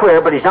a little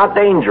queer, but he's not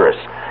dangerous.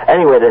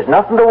 Anyway, there's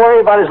nothing to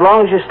worry about as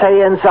long as you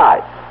stay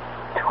inside.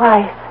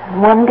 Twice in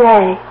one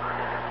day.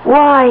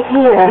 Why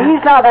here?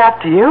 He's not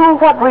after you.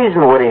 What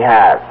reason would he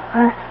have?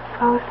 I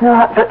suppose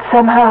not, but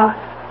somehow...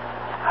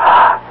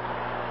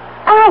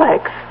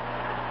 Alex!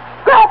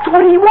 That's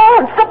what he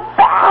wants, the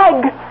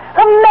bag!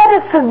 The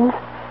medicines!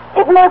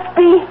 It must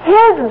be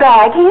his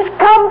bag. He's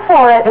come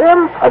for it.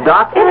 Him? A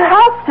doctor? It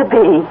has to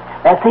be.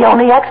 That's the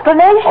only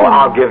explanation. Oh,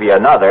 I'll give you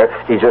another.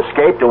 He's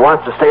escaped and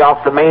wants to stay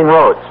off the main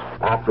roads.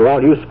 After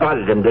all, you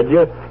spotted him, did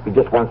you? He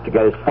just wants to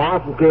get as far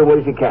from Clearwood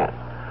as he can.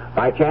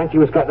 By chance, he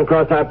was cutting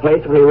across our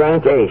place when he ran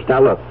into Ace.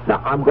 Now, look.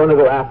 Now, I'm going to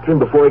go after him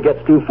before he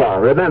gets too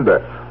far.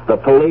 Remember, the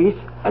police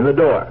and the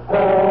door.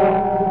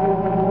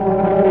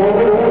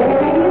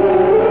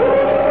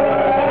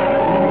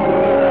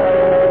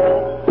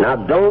 Now,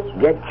 don't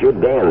get your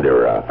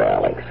dander up,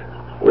 Alex.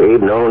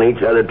 We've known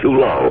each other too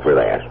long for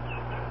that.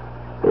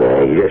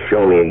 You just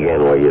show me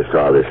again where you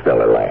saw this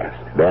fella last.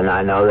 Then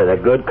I know that a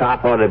good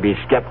cop ought to be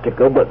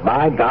skeptical, but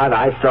by God,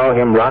 I saw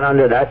him run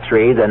under that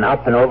tree, then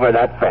up and over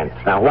that fence.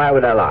 Now, why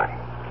would I lie?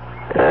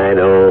 I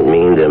don't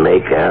mean to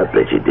make out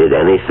that you did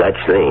any such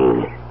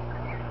thing.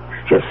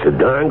 It's just so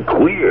darn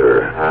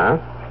queer. Huh?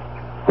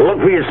 Look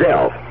for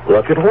yourself.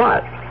 Look at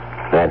what?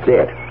 That's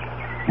it.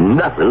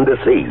 Nothing to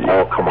see.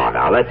 Oh, come on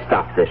now. Let's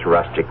stop this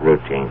rustic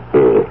routine.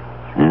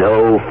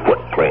 No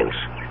footprints.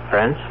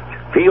 Prints?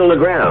 Feel the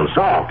ground.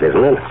 Soft,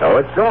 isn't it? So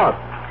it's soft.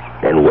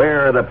 And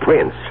where are the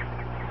prints?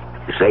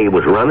 You say he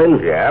was running?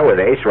 Yeah, with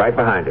Ace right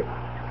behind him.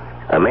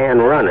 A man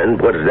running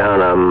puts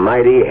down a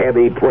mighty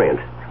heavy print.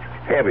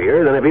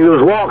 Heavier than if he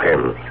was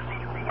walking.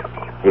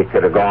 He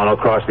could have gone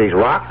across these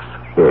rocks?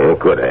 Yeah,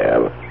 could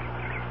have.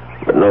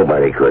 But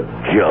nobody could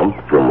jump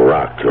from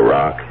rock to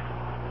rock.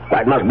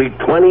 That must be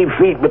 20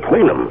 feet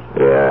between them.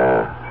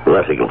 Yeah.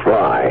 Unless he can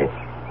fly.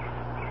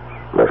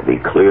 Must be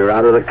clear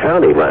out of the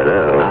county by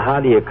now. Now, how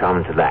do you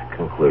come to that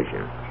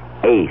conclusion?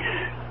 Ace.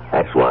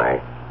 That's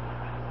why.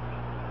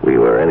 We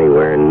were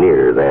anywhere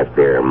near that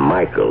there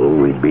Michael,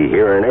 we'd be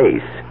hearing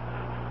Ace.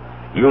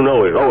 You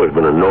know he's always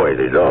been a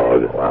noisy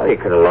dog. Well, he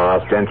could have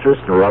lost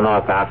interest and run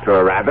off after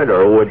a rabbit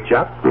or a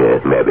woodchuck.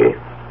 Yeah, maybe.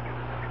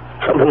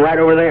 Something right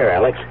over there,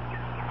 Alex.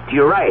 To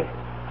your right.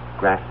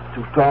 Grass is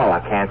too tall. I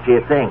can't see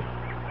a thing.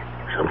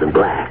 Something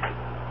black.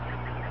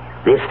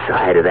 This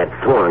side of that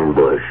thorn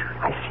bush.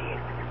 I see it.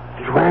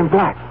 He's wearing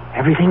black.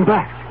 Everything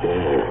black.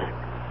 Yeah.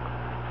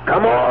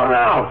 Come on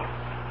now.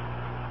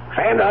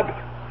 Stand up.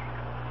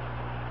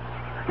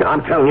 Now,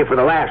 I'm telling you for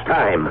the last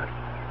time.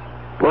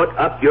 Put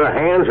up your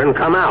hands and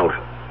come out.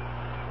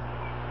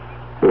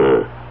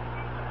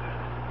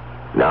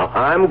 Now,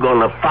 I'm going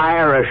to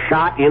fire a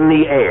shot in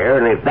the air,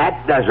 and if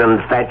that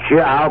doesn't fetch you,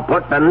 I'll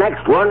put the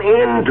next one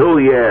into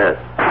you.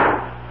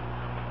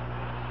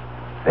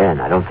 Ben,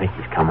 I don't think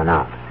he's coming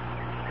out.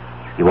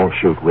 You won't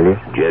shoot, will you?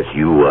 Just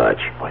you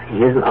watch. But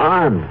he isn't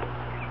armed.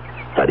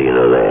 How do you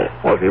know that?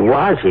 Well, if he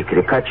was, he could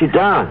have cut you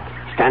down.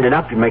 Standing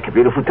up, you make a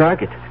beautiful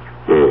target.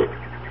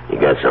 You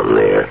got something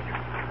there.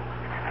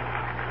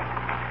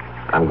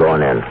 I'm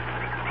going in.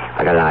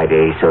 I got an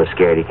idea. He's so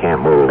scared he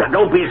can't move. Now,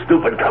 don't be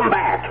stupid. Come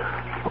back.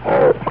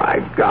 Oh, my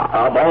God.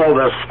 Of all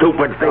the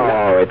stupid things...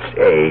 Oh, it's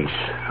Ace.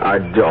 Our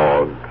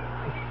dog.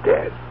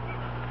 Dead.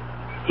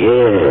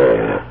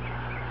 Yeah.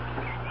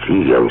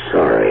 Gee, I'm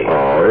sorry.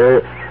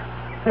 Oh,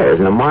 there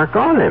isn't a mark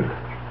on him.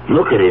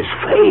 Look at his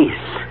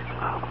face.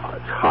 Oh,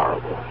 it's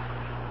horrible.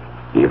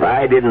 If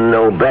I didn't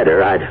know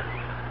better, I'd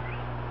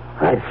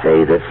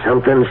say that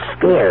something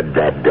scared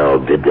that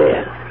dog to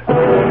death.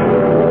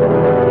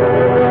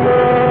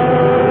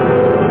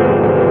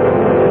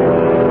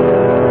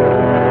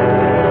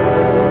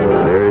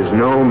 There is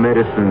no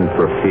medicine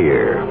for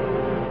fear.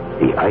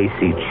 The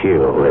icy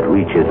chill that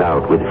reaches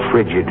out with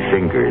frigid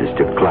fingers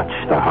to clutch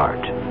the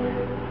heart.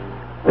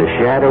 The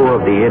shadow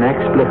of the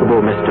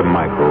inexplicable Mr.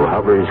 Michael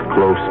hovers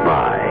close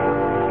by,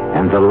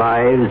 and the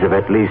lives of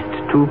at least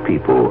 2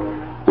 people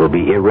will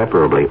be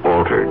irreparably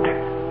altered.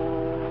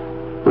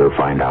 We'll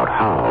find out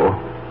how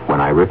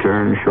when I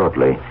return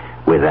shortly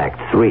with Act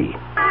 3.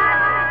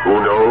 Who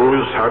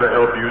knows how to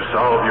help you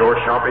solve your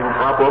shopping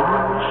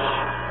problems?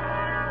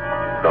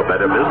 The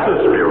Better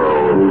Business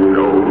Bureau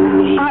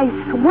knows. I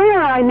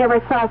swear I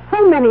never saw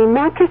so many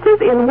mattresses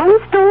in one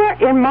store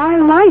in my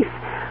life.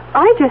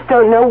 I just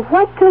don't know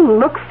what to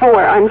look for.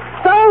 I'm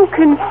so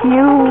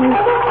confused.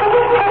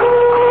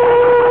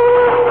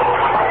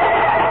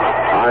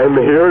 I'm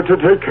here to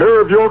take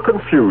care of your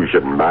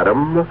confusion,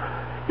 madam.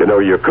 You know,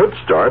 you could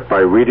start by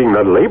reading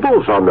the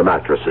labels on the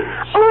mattresses.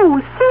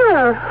 Oh,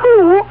 sir,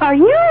 who are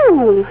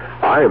you?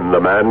 I'm the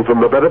man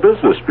from the Better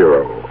Business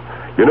Bureau.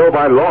 You know,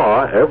 by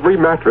law, every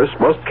mattress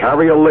must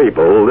carry a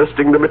label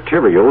listing the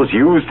materials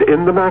used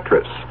in the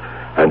mattress.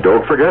 And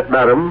don't forget,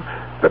 madam,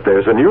 that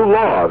there's a new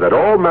law that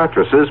all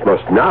mattresses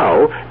must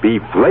now be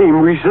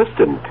flame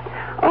resistant.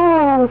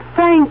 Oh,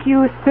 thank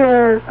you,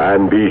 sir.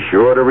 And be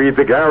sure to read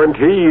the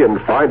guarantee and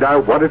find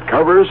out what it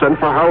covers and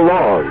for how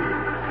long.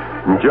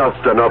 Just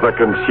another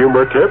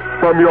consumer tip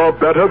from your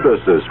Better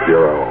Business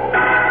Bureau.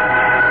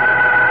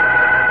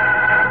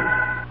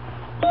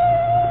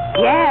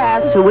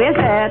 Yes, who is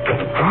it?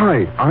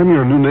 Hi, I'm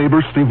your new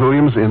neighbor, Steve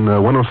Williams, in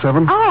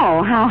 107.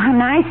 Oh, how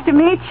nice to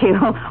meet you.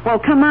 Well,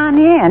 come on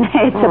in.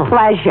 It's a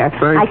pleasure.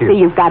 Thank you. I see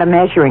you've got a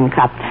measuring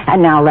cup.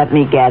 And now let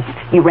me guess,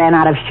 you ran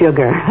out of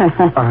sugar.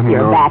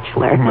 You're a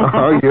bachelor.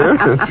 Oh,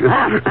 yes.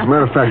 As a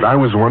matter of fact, I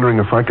was wondering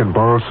if I could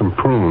borrow some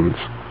prunes.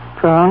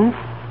 Prunes?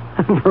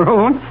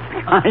 Prunes?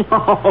 I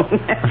know.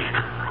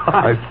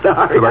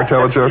 Sorry. Did I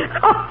tell a joke?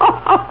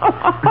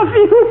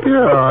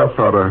 Yeah, I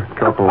thought a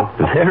couple.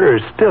 There are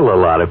still a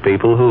lot of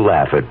people who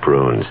laugh at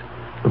prunes.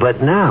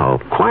 But now,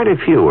 quite a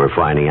few are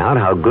finding out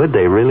how good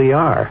they really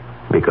are.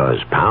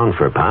 Because pound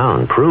for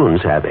pound,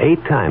 prunes have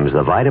 8 times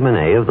the vitamin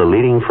A of the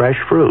leading fresh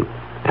fruit.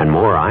 And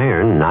more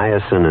iron,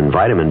 niacin, and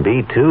vitamin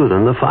B2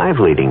 than the 5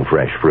 leading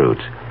fresh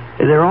fruits.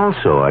 They're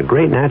also a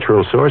great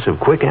natural source of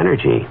quick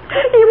energy.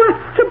 He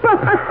wants to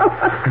borrow.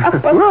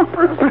 Well,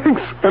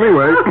 thanks.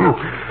 Anyway,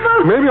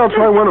 maybe I'll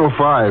try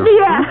 105.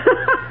 Yeah.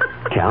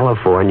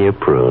 California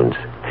prunes.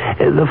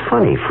 The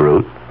funny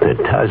fruit that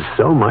does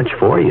so much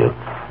for you.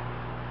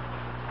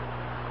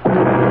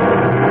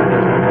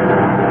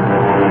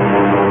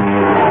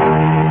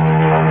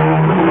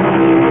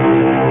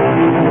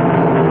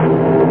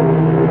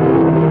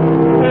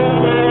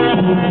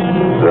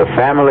 The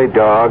family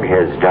dog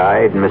has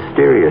died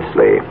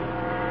mysteriously,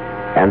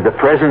 and the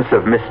presence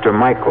of Mr.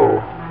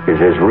 Michael is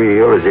as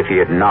real as if he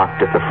had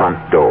knocked at the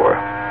front door.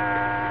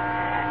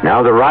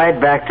 Now the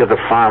ride back to the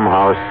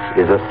farmhouse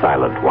is a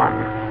silent one,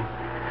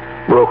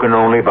 broken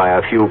only by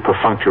a few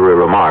perfunctory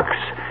remarks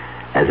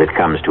as it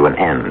comes to an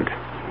end.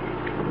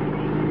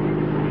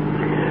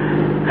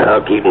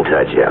 I'll keep in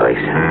touch, Alex.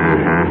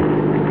 Mm-hmm.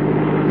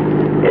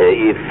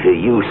 If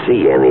you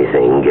see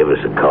anything, give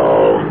us a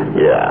call.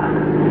 Yeah.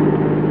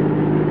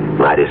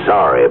 Mighty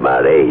sorry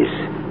about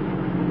Ace.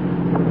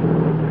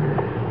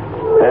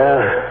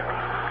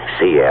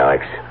 See you,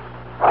 Alex.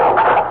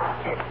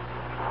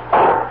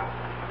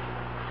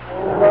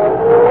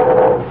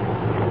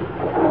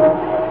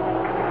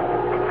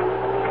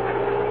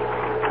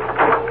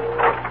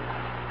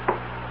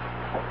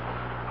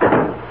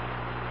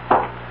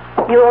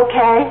 You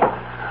okay?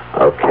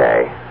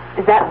 Okay.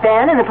 Is that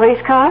Ben in the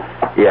police car?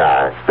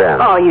 Yeah, it's Ben.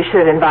 Oh, you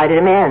should have invited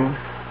him in.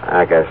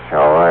 I guess so.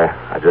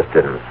 I just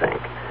didn't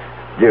think.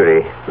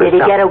 Judy. Did he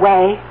get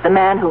away? The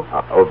man who...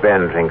 Oh,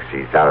 Ben thinks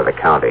he's out of the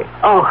county.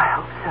 Oh, I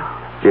hope so.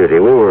 Judy,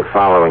 we were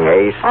following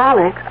Ace.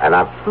 Alex, and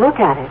look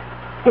at it.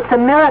 It's a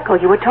miracle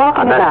you were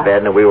talking about. I met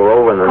Ben and we were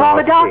over in the Call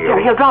the North doctor.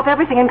 Field. He'll drop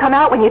everything and come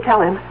out when you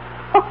tell him.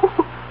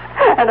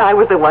 And I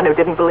was the one who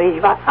didn't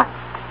believe. I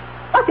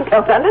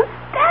don't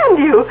understand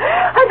you.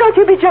 I thought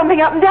you'd be jumping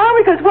up and down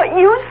because what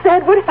you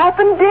said would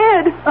happen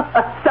did.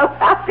 I'm so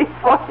happy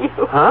for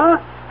you. Huh?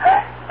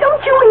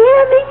 Don't you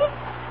hear me?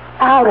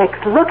 Alex,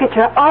 look at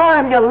your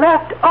arm, your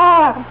left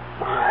arm.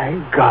 My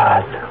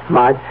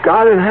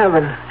God in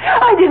heaven.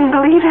 I didn't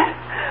believe it.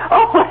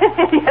 Oh, what an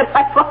idiot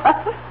I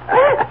was.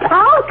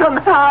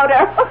 Talcum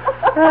powder.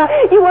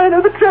 You want to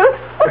know the truth?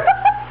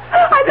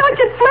 I thought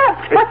you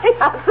slept.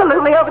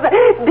 Absolutely over the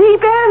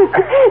deep end.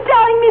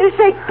 Telling me to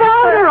shake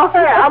powder off.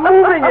 Hey, I'm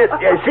moving it.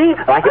 See,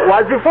 like it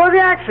was before the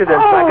accident.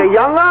 Like a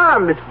young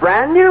arm. It's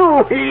brand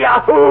new.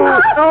 Yahoo!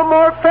 No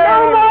more pain.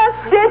 No more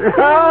stitches.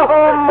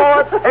 No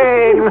more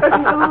pain. He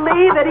wouldn't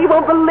believe it. He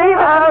won't believe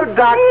it. Oh,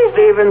 Doc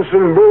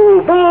Stevenson,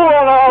 boo. Boo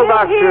on all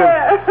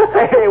doctors.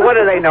 Hey, what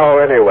do they know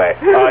anyway?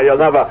 You'll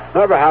never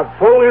have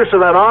full use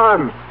of that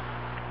arm.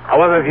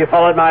 However, if you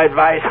followed my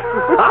advice,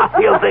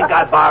 you'll think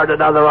I borrowed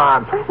another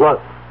arm. Look,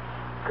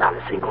 not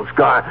a single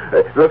scar.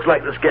 It looks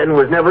like the skin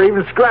was never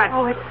even scratched.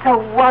 Oh, it's so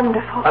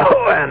wonderful.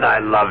 Oh, and I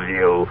love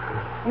you.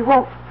 You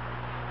won't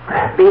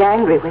be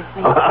angry with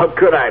me. Oh, how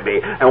could I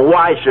be? And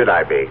why should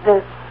I be?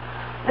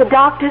 The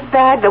doctor's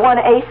bag, the one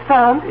Ace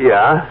found?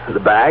 Yeah, the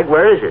bag.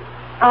 Where is it?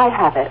 I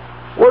have it.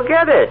 Well,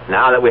 get it,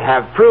 now that we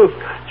have proof.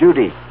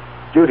 Judy,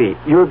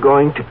 you're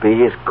going to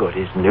be as good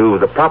as new.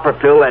 The proper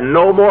pill and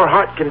no more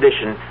heart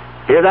condition.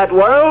 Hear that,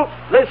 world?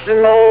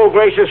 Listen, oh,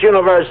 gracious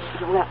universe.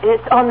 Well,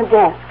 it's on the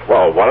desk.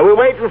 Well, what are we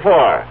waiting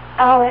for?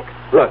 Alex.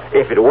 Look,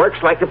 if it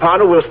works like the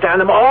powder, we'll stand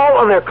them all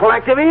on their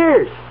collective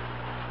ears.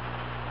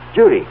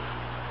 Judy,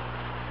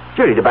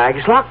 the bag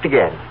is locked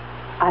again.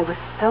 I was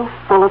so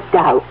full of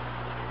doubt.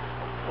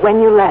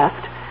 When you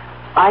left,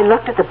 I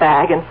looked at the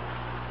bag and...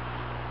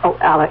 Oh,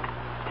 Alex,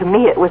 to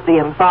me it was the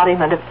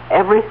embodiment of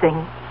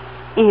everything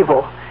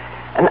evil.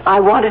 And I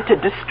wanted to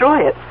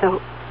destroy it,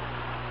 so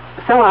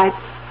I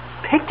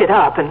picked it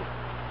up and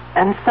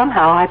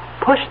somehow I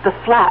pushed the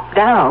flap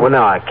down. Well,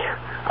 now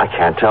I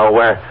can't tell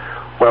where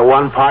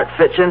one part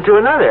fits into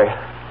another.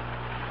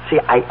 See,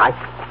 I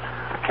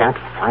can't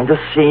find a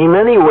seam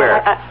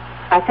anywhere.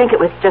 I think it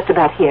was just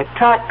about here.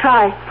 Try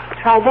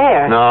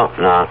there. No,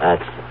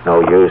 that's no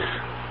use.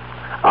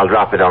 I'll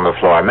drop it on the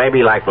floor,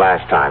 maybe like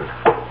last time.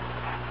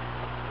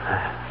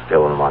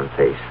 Still in one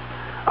piece.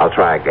 I'll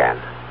try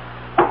again.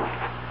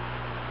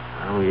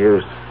 No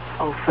use.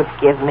 Oh,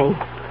 forgive me.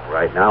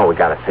 Right now, we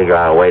got to figure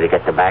out a way to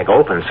get the bag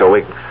open so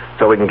we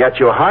can get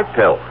you a heart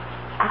pill.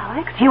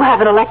 Alex, you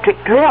have an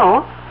electric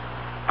drill.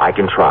 I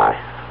can try.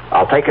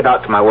 I'll take it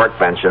out to my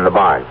workbench in the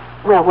barn.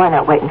 Well, why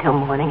not wait until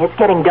morning? It's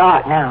getting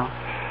dark now.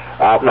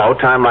 No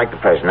time like the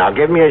present. Now,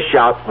 give me a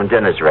shout when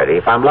dinner's ready.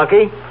 If I'm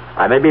lucky,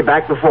 I may be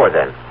back before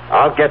then.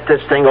 I'll get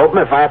this thing open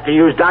if I have to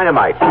use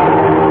dynamite.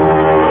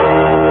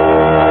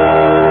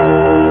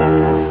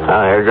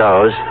 Oh, here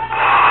goes.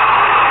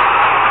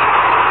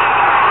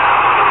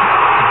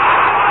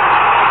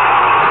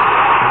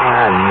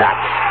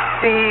 Nuts.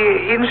 The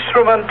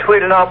instrument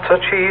will not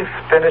achieve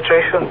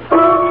penetration.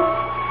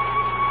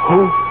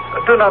 Who?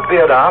 Do not be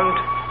alarmed.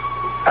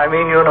 I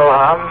mean you no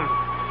harm.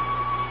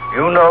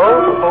 You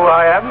know who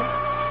I am?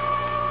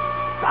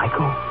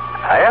 Michael?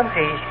 I am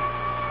he.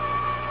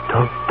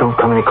 Don't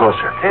come any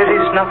closer. There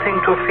is nothing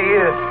to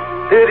fear.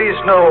 There is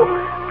no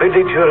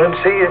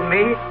belligerency in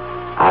me.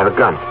 I have a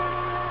gun.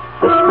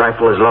 This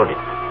rifle is loaded.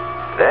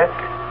 That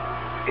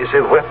is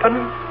a weapon?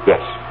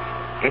 Yes.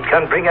 It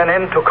can bring an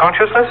end to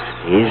consciousness?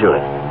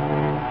 Easily.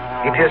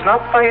 It is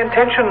not my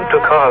intention to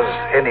cause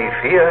any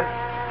fear.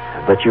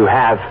 But you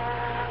have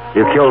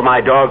You killed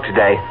my dog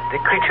today.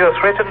 The creature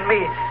threatened me,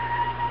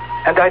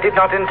 and I did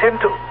not intend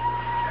to.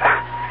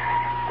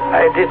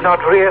 I did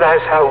not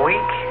realize how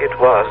weak it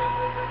was.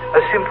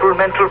 A simple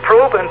mental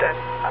probe, and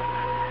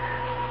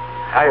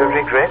I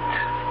regret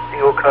the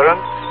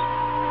occurrence.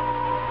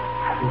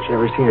 Haven't you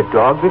ever seen a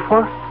dog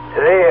before?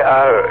 They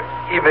are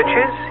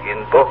images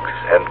in books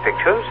and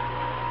pictures.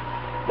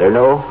 There are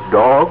no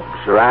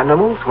dogs or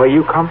animals where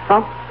you come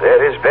from?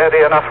 There is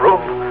barely enough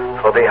room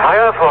for the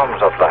higher forms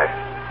of life.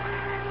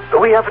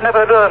 We have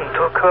never learned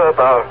to curb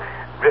our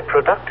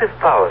reproductive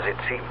powers, it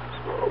seems.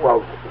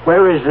 Well,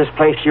 where is this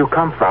place you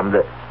come from?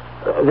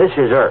 This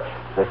is Earth,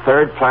 the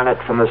third planet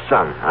from the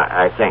sun,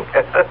 I think.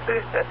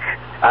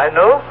 I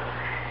know.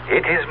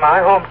 It is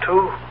my home,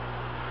 too.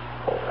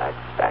 Oh,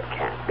 that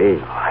can't be.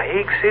 I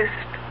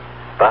exist,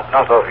 but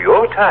not of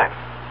your time.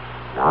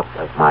 Not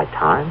of my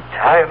time?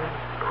 Time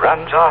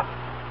runs on.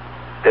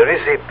 There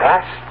is a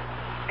past,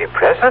 a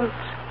present,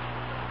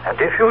 and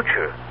a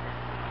future.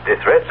 The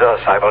threads are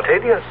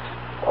simultaneous.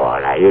 Oh,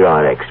 now you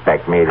don't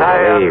expect me to believe.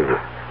 I am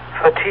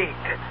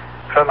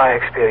fatigued from my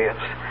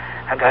experience,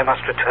 and I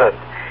must return.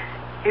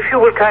 If you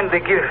will kindly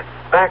give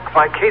back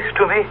my case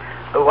to me,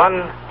 the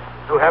one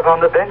you have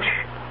on the bench.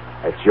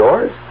 It's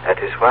yours?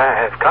 That is why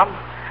I have come.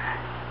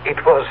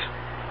 It was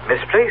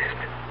misplaced,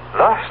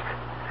 lost.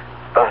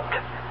 But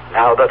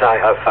now that I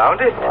have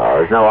found it... Well,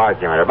 there's no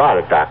argument about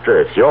it, Doctor.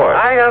 It's yours.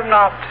 I am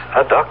not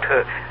a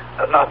doctor,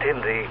 not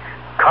in the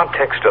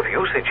context of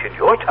usage in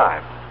your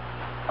time.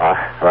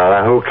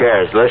 Well, who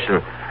cares?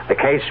 Listen, the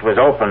case was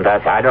opened.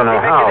 I don't know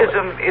how. The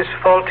mechanism is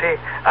faulty.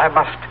 I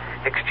must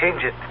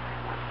exchange it.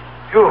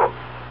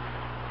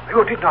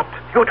 You did not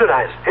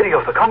utilize any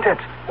of the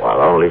contents. Well,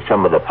 only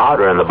some of the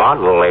powder and the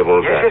bottle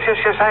labels.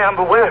 Yes, I am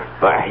aware.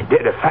 But I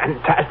did a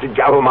fantastic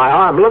job with my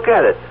arm. Look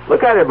at it.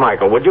 Look at it,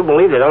 Michael. Would you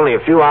believe that only a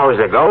few hours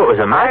ago it was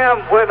a match? I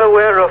am well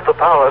aware of the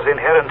powers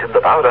inherent in the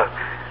powder.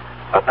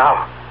 But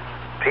now,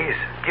 please,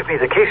 give me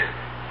the case.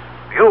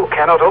 You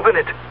cannot open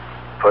it,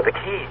 for the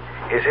key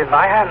is in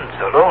my hands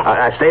alone.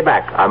 Stay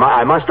back.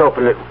 I must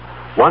open it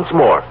once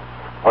more.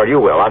 Or you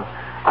will.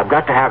 I've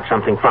got to have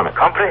something from it.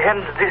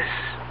 Comprehend this.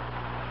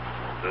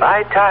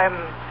 My time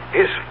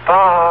is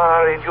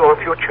far in your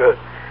future.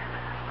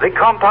 The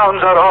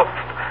compounds are of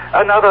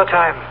another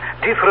time,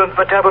 different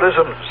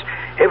metabolisms.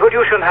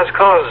 Evolution has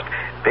caused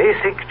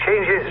basic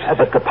changes.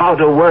 But the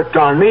powder worked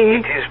on me.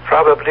 It is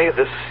probably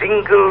the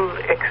single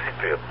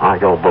excipient. I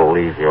don't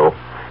believe you.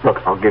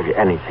 Look, I'll give you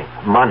anything.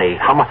 Money.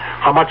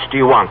 How much do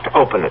you want to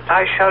open it?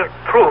 I shall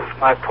prove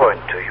my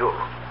point to you.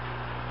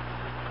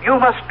 You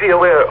must be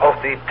aware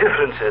of the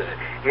differences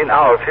in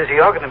our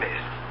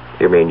physiognomies.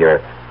 You mean your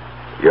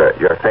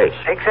face?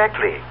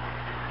 Exactly.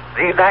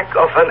 The lack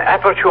of an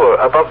aperture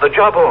above the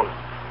jawbone.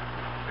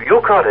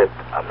 You call it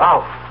a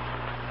mouth.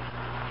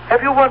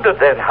 Have you wondered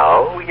then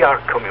how we are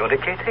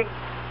communicating?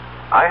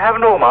 I have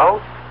no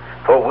mouth,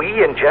 for we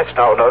ingest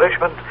our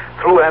nourishment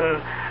through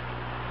an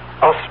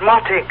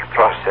osmotic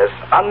process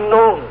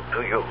unknown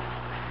to you.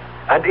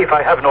 And if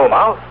I have no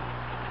mouth,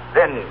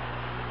 then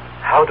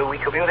how do we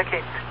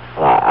communicate?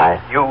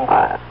 You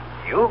are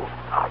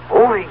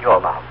moving your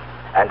mouth,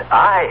 and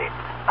I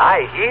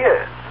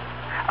hear.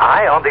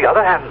 I, on the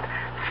other hand,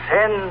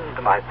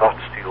 send my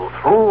thoughts to you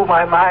through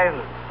my mind.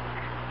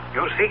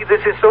 You see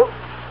this is so?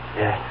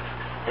 Yes.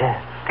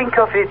 Think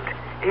of it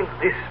in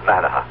this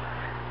manner.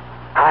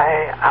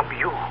 I am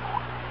you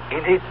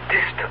in a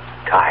distant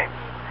time.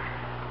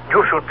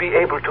 You should be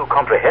able to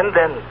comprehend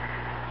then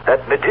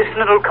that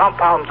medicinal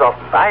compounds of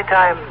my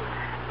time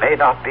may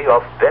not be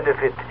of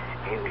benefit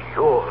in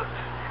yours.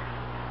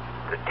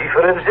 The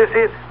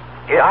differences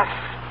in us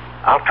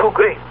are too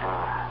great.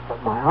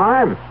 But my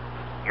arm.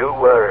 You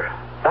were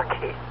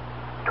lucky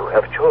to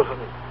have chosen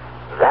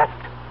that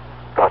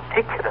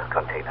particular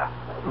container.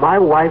 My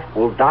wife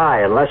will die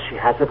unless she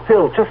has a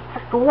pill. Just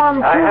one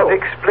pill. I have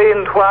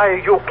explained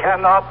why you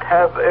cannot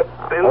have a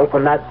pill.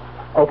 Open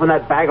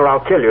that bag or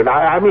I'll kill you.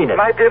 I mean it.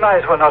 My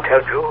demise will not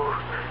help you.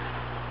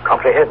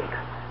 Comprehend.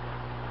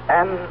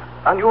 An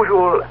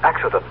unusual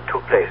accident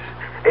took place.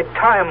 A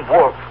time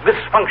warp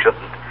misfunctioned,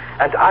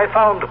 and I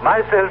found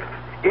myself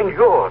in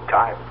your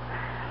time.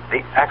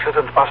 The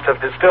accident must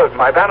have disturbed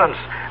my balance,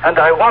 and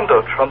I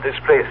wandered from this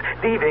place,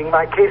 leaving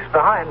my case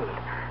behind.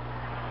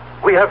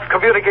 We have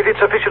communicated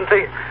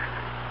sufficiently.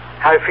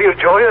 I feel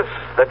joyous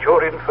that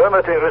your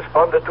infirmity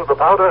responded to the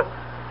powder,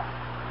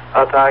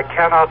 but I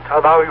cannot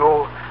allow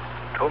you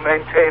to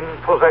maintain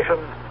possession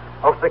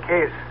of the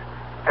case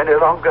any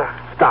longer.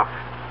 Stop.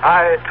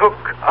 I took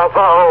a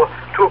vow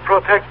to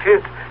protect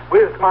it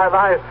with my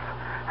life.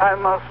 I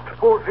must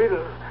fulfill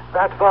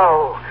that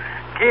vow.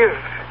 Give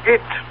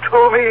it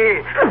to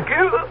me.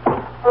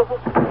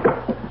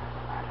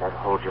 That'll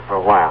hold you for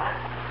a while.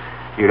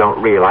 You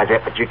don't realize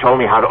it, but you told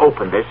me how to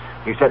open this.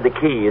 You said the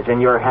key is in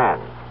your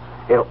hand.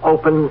 It'll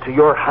open to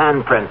your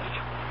handprints.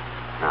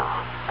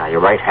 Now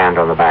your right hand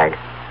on the bag.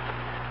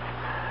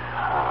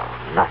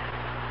 Oh, nothing.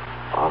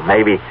 Well,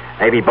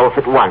 maybe both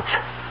at once.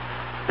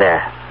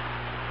 There.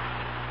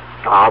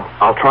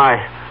 I'll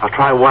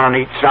try one on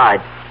each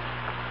side.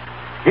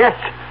 Yes,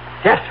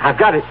 Yes, I've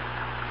got it.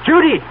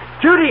 Judy,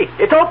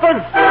 it's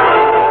open.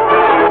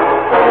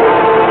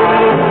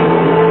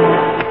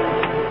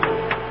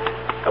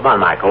 Come on,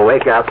 Michael,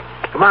 wake up.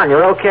 Come on,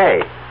 you're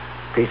okay.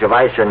 Piece of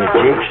ice on your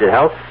cheek should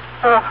help.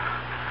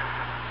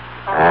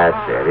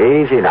 That's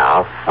it. Easy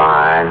now.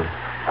 Fine.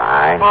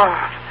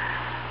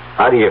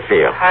 How do you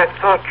feel? I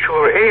thought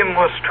your aim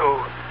was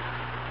to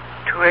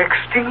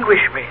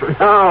extinguish me.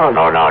 No.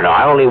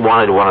 I only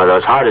wanted one of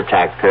those heart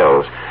attack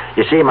pills.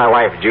 You see, my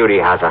wife Judy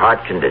has a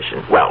heart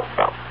condition. Well,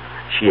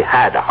 she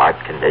had a heart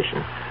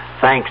condition.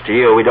 Thanks to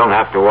you, we don't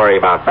have to worry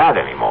about that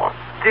anymore.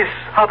 This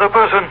other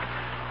person,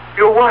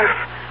 your wife,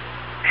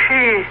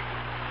 she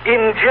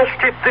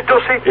ingested the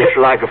dosage? It's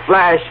like a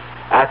flash.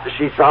 After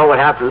she saw what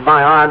happened to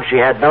my arm, she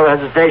had no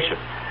hesitation.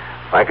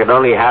 If I could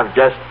only have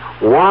just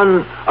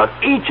one of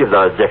each of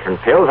those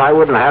different pills, I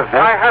wouldn't have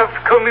had... I have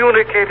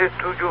communicated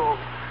to you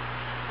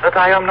that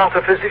I am not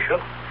a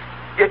physician,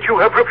 yet you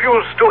have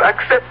refused to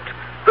accept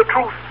the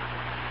truth.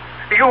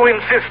 You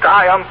insist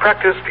I am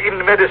practiced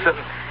in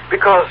medicine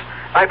because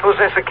I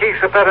possess a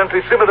case apparently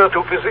similar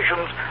to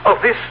physicians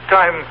of this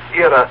time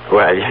era.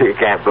 Well, you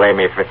can't blame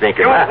me for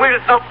thinking that. You will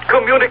not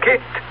communicate.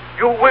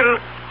 You will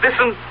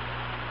listen.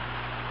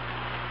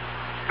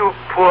 You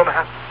poor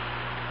man.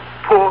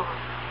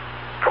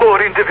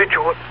 Poor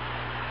individual.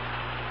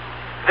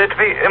 Let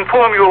me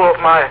inform you of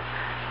my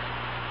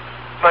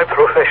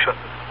profession.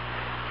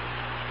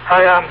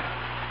 I am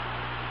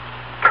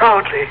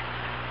proudly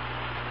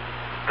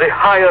the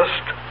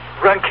highest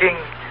ranking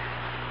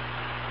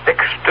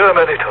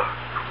exterminator.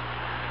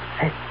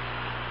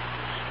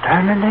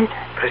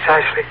 Exterminator?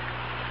 Precisely.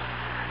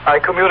 I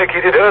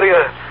communicated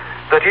earlier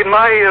that in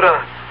my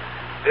era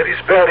there is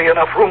barely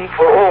enough room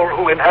for all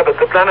who inhabit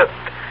the planet.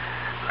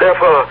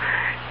 Therefore,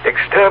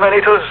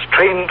 exterminators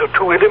trained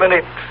to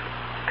eliminate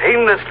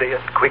painlessly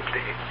and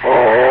quickly.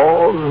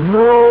 Oh,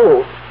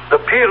 no. The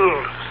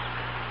pills,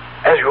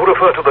 as you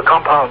refer to the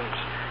compounds,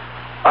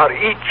 are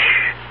each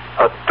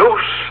a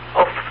dose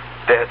of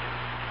death.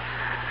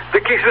 The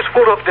case is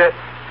full of death.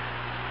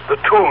 The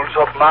tools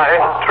of my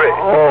trade.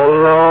 Oh,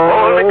 no.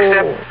 All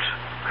except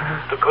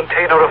the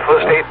container of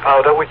first aid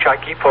powder which I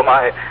keep for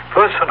my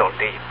personal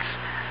needs.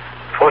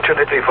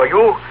 Fortunately for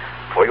you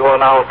are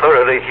now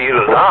thoroughly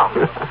healed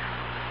arm.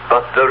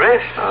 But the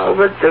rest... Oh,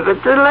 but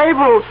the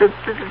labels, the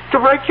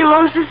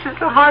tuberculosis,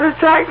 the heart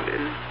attack,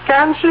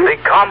 cancer... The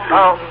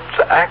compounds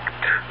act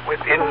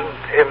within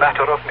a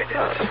matter of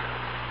minutes.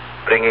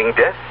 Bringing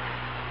death,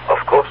 of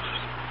course.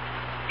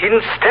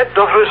 Instead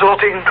of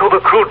resorting to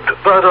the crude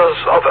murders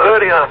of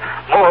earlier,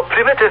 more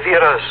primitive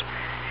eras,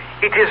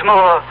 it is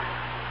more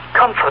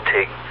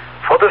comforting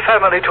for the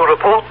family to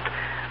report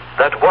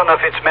that one of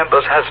its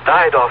members has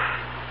died of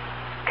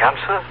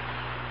cancer,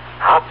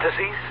 heart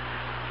disease,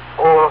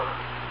 or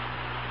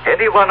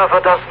any one of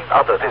a dozen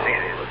other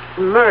diseases.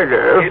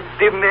 Murder.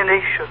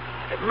 Elimination.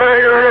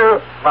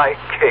 Murder. My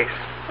case.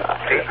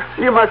 Please.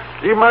 You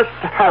must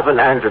have an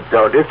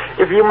antidote.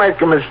 If you make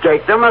a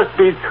mistake, there must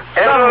be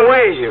some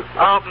way you...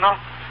 are not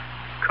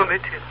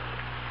committed.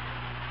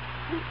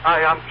 I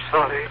am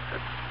sorry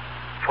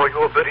for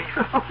your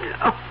bereavement.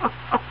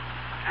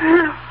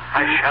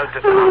 I shall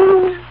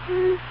depart.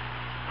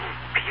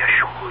 Be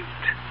assured,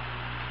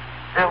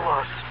 there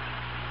was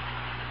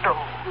no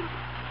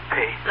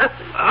pain.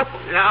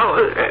 No.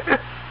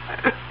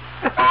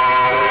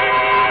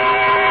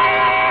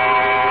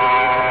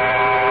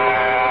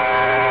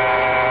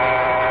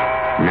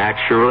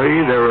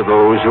 Naturally, there were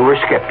those who were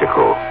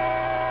skeptical.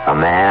 A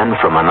man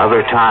from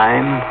another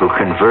time who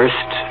conversed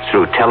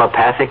through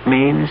telepathic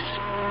means?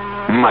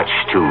 Much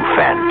too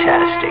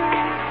fantastic.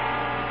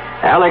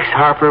 Alex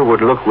Harper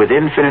would look with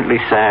infinitely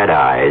sad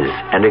eyes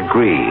and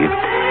agree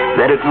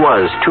that it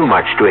was too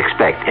much to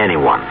expect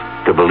anyone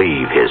to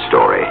believe his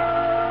story.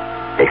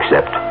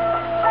 Except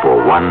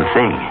for one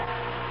thing.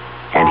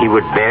 And he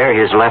would bare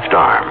his left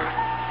arm.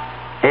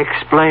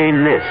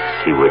 Explain this,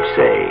 he would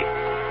say.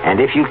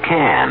 And if you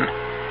can,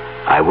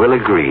 I will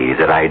agree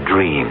that I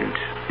dreamed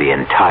the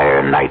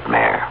entire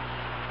nightmare.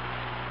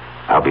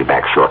 I'll be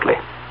back shortly.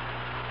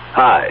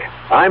 Hi,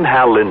 I'm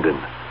Hal Linden.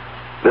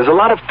 There's a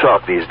lot of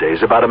talk these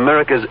days about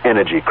America's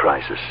energy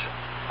crisis.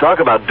 Talk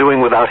about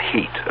doing without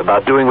heat,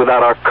 about doing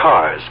without our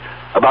cars,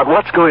 about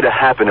what's going to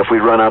happen if we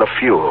run out of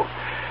fuel.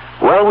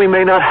 Well, we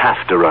may not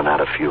have to run out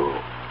of fuel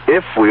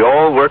if we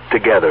all work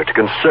together to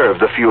conserve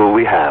the fuel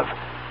we have.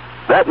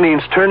 That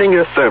means turning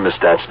your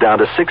thermostats down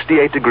to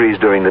 68 degrees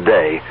during the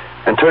day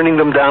and turning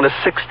them down to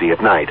 60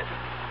 at night.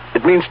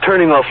 It means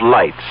turning off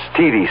lights,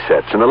 TV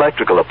sets, and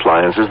electrical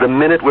appliances the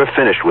minute we're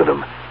finished with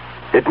them.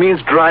 It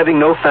means driving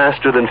no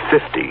faster than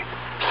 50,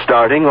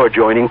 starting or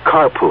joining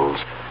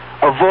carpools,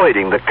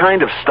 avoiding the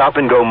kind of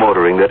stop-and-go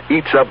motoring that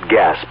eats up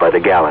gas by the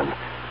gallon.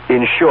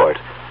 In short,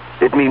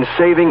 it means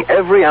saving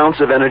every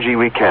ounce of energy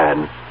we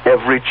can,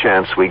 every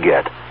chance we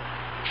get.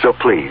 So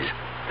please,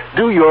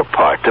 do your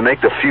part to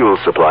make the fuel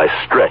supply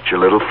stretch a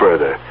little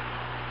further.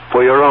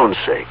 For your own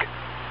sake,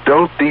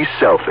 don't be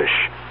selfish.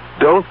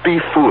 Don't be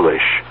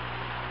foolish.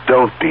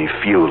 Don't be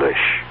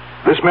fuelish.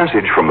 This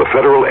message from the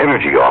Federal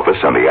Energy Office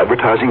and the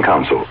Advertising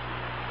Council.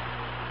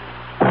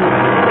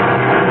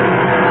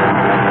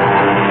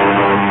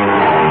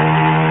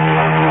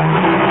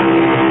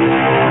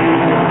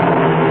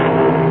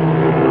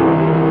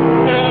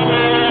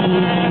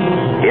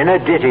 In a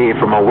ditty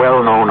from a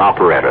well-known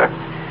operetta,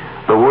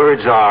 the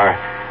words are,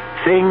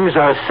 "Things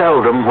are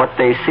seldom what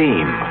they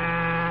seem.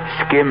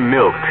 Skim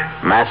milk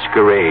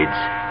masquerades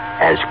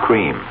as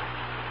cream."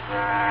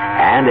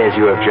 And as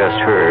you have just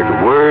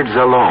heard, words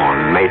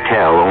alone may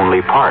tell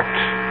only part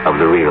of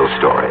the real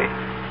story.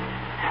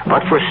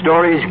 But for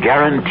stories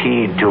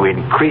guaranteed to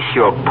increase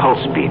your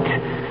pulse beat,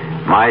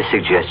 my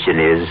suggestion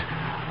is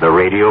the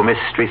Radio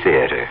Mystery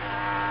Theater.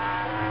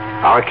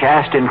 Our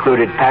cast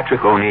included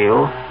Patrick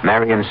O'Neill,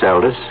 Marion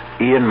Seldes,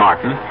 Ian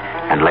Martin,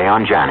 and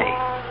Leon Janney.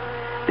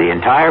 The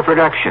entire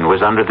production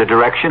was under the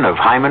direction of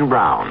Hyman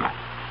Brown.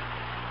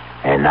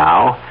 And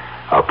now,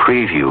 a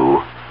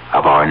preview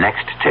of our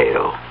next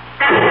tale.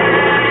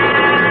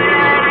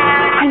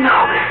 I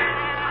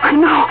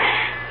know.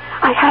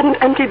 I hadn't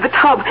emptied the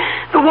tub.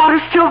 The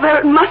water's still there.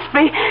 It must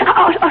be.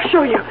 I'll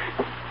show you.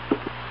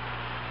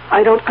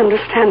 I don't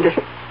understand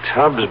it.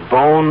 Tub's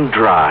bone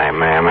dry,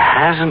 ma'am.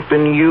 Hasn't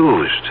been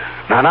used.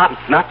 Now,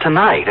 not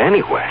tonight,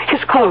 anyway.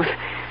 His clothes.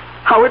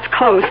 Howard's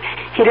clothes.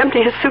 He'd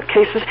empty his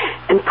suitcases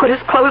and put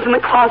his clothes in the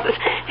closet.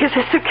 His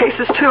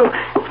suitcases, too.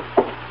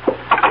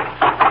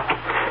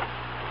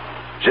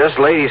 Just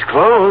ladies'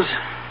 clothes.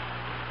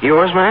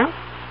 Yours, ma'am?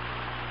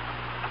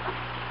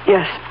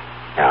 Yes.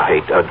 Now,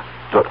 hey,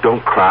 look,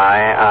 don't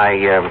cry.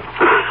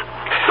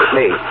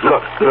 Hey,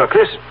 look,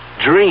 this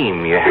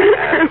dream you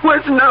had. It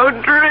was no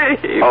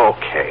dream.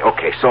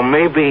 Okay, so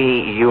maybe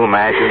you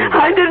imagined...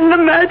 I didn't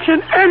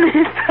imagine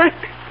anything.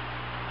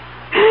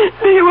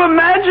 Do you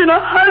imagine a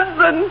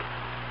husband?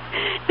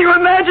 Do you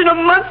imagine a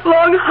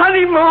month-long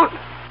honeymoon?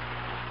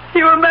 Do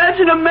you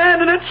imagine a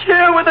man in a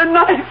chair with a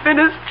knife in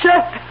his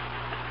chest?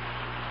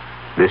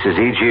 This is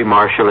E.G.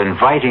 Marshall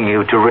inviting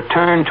you to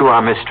return to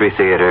our Mystery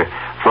Theater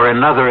for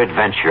another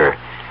adventure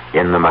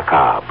in the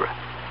macabre.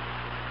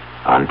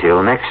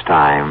 Until next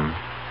time,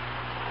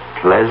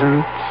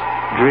 pleasant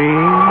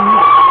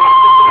dreams.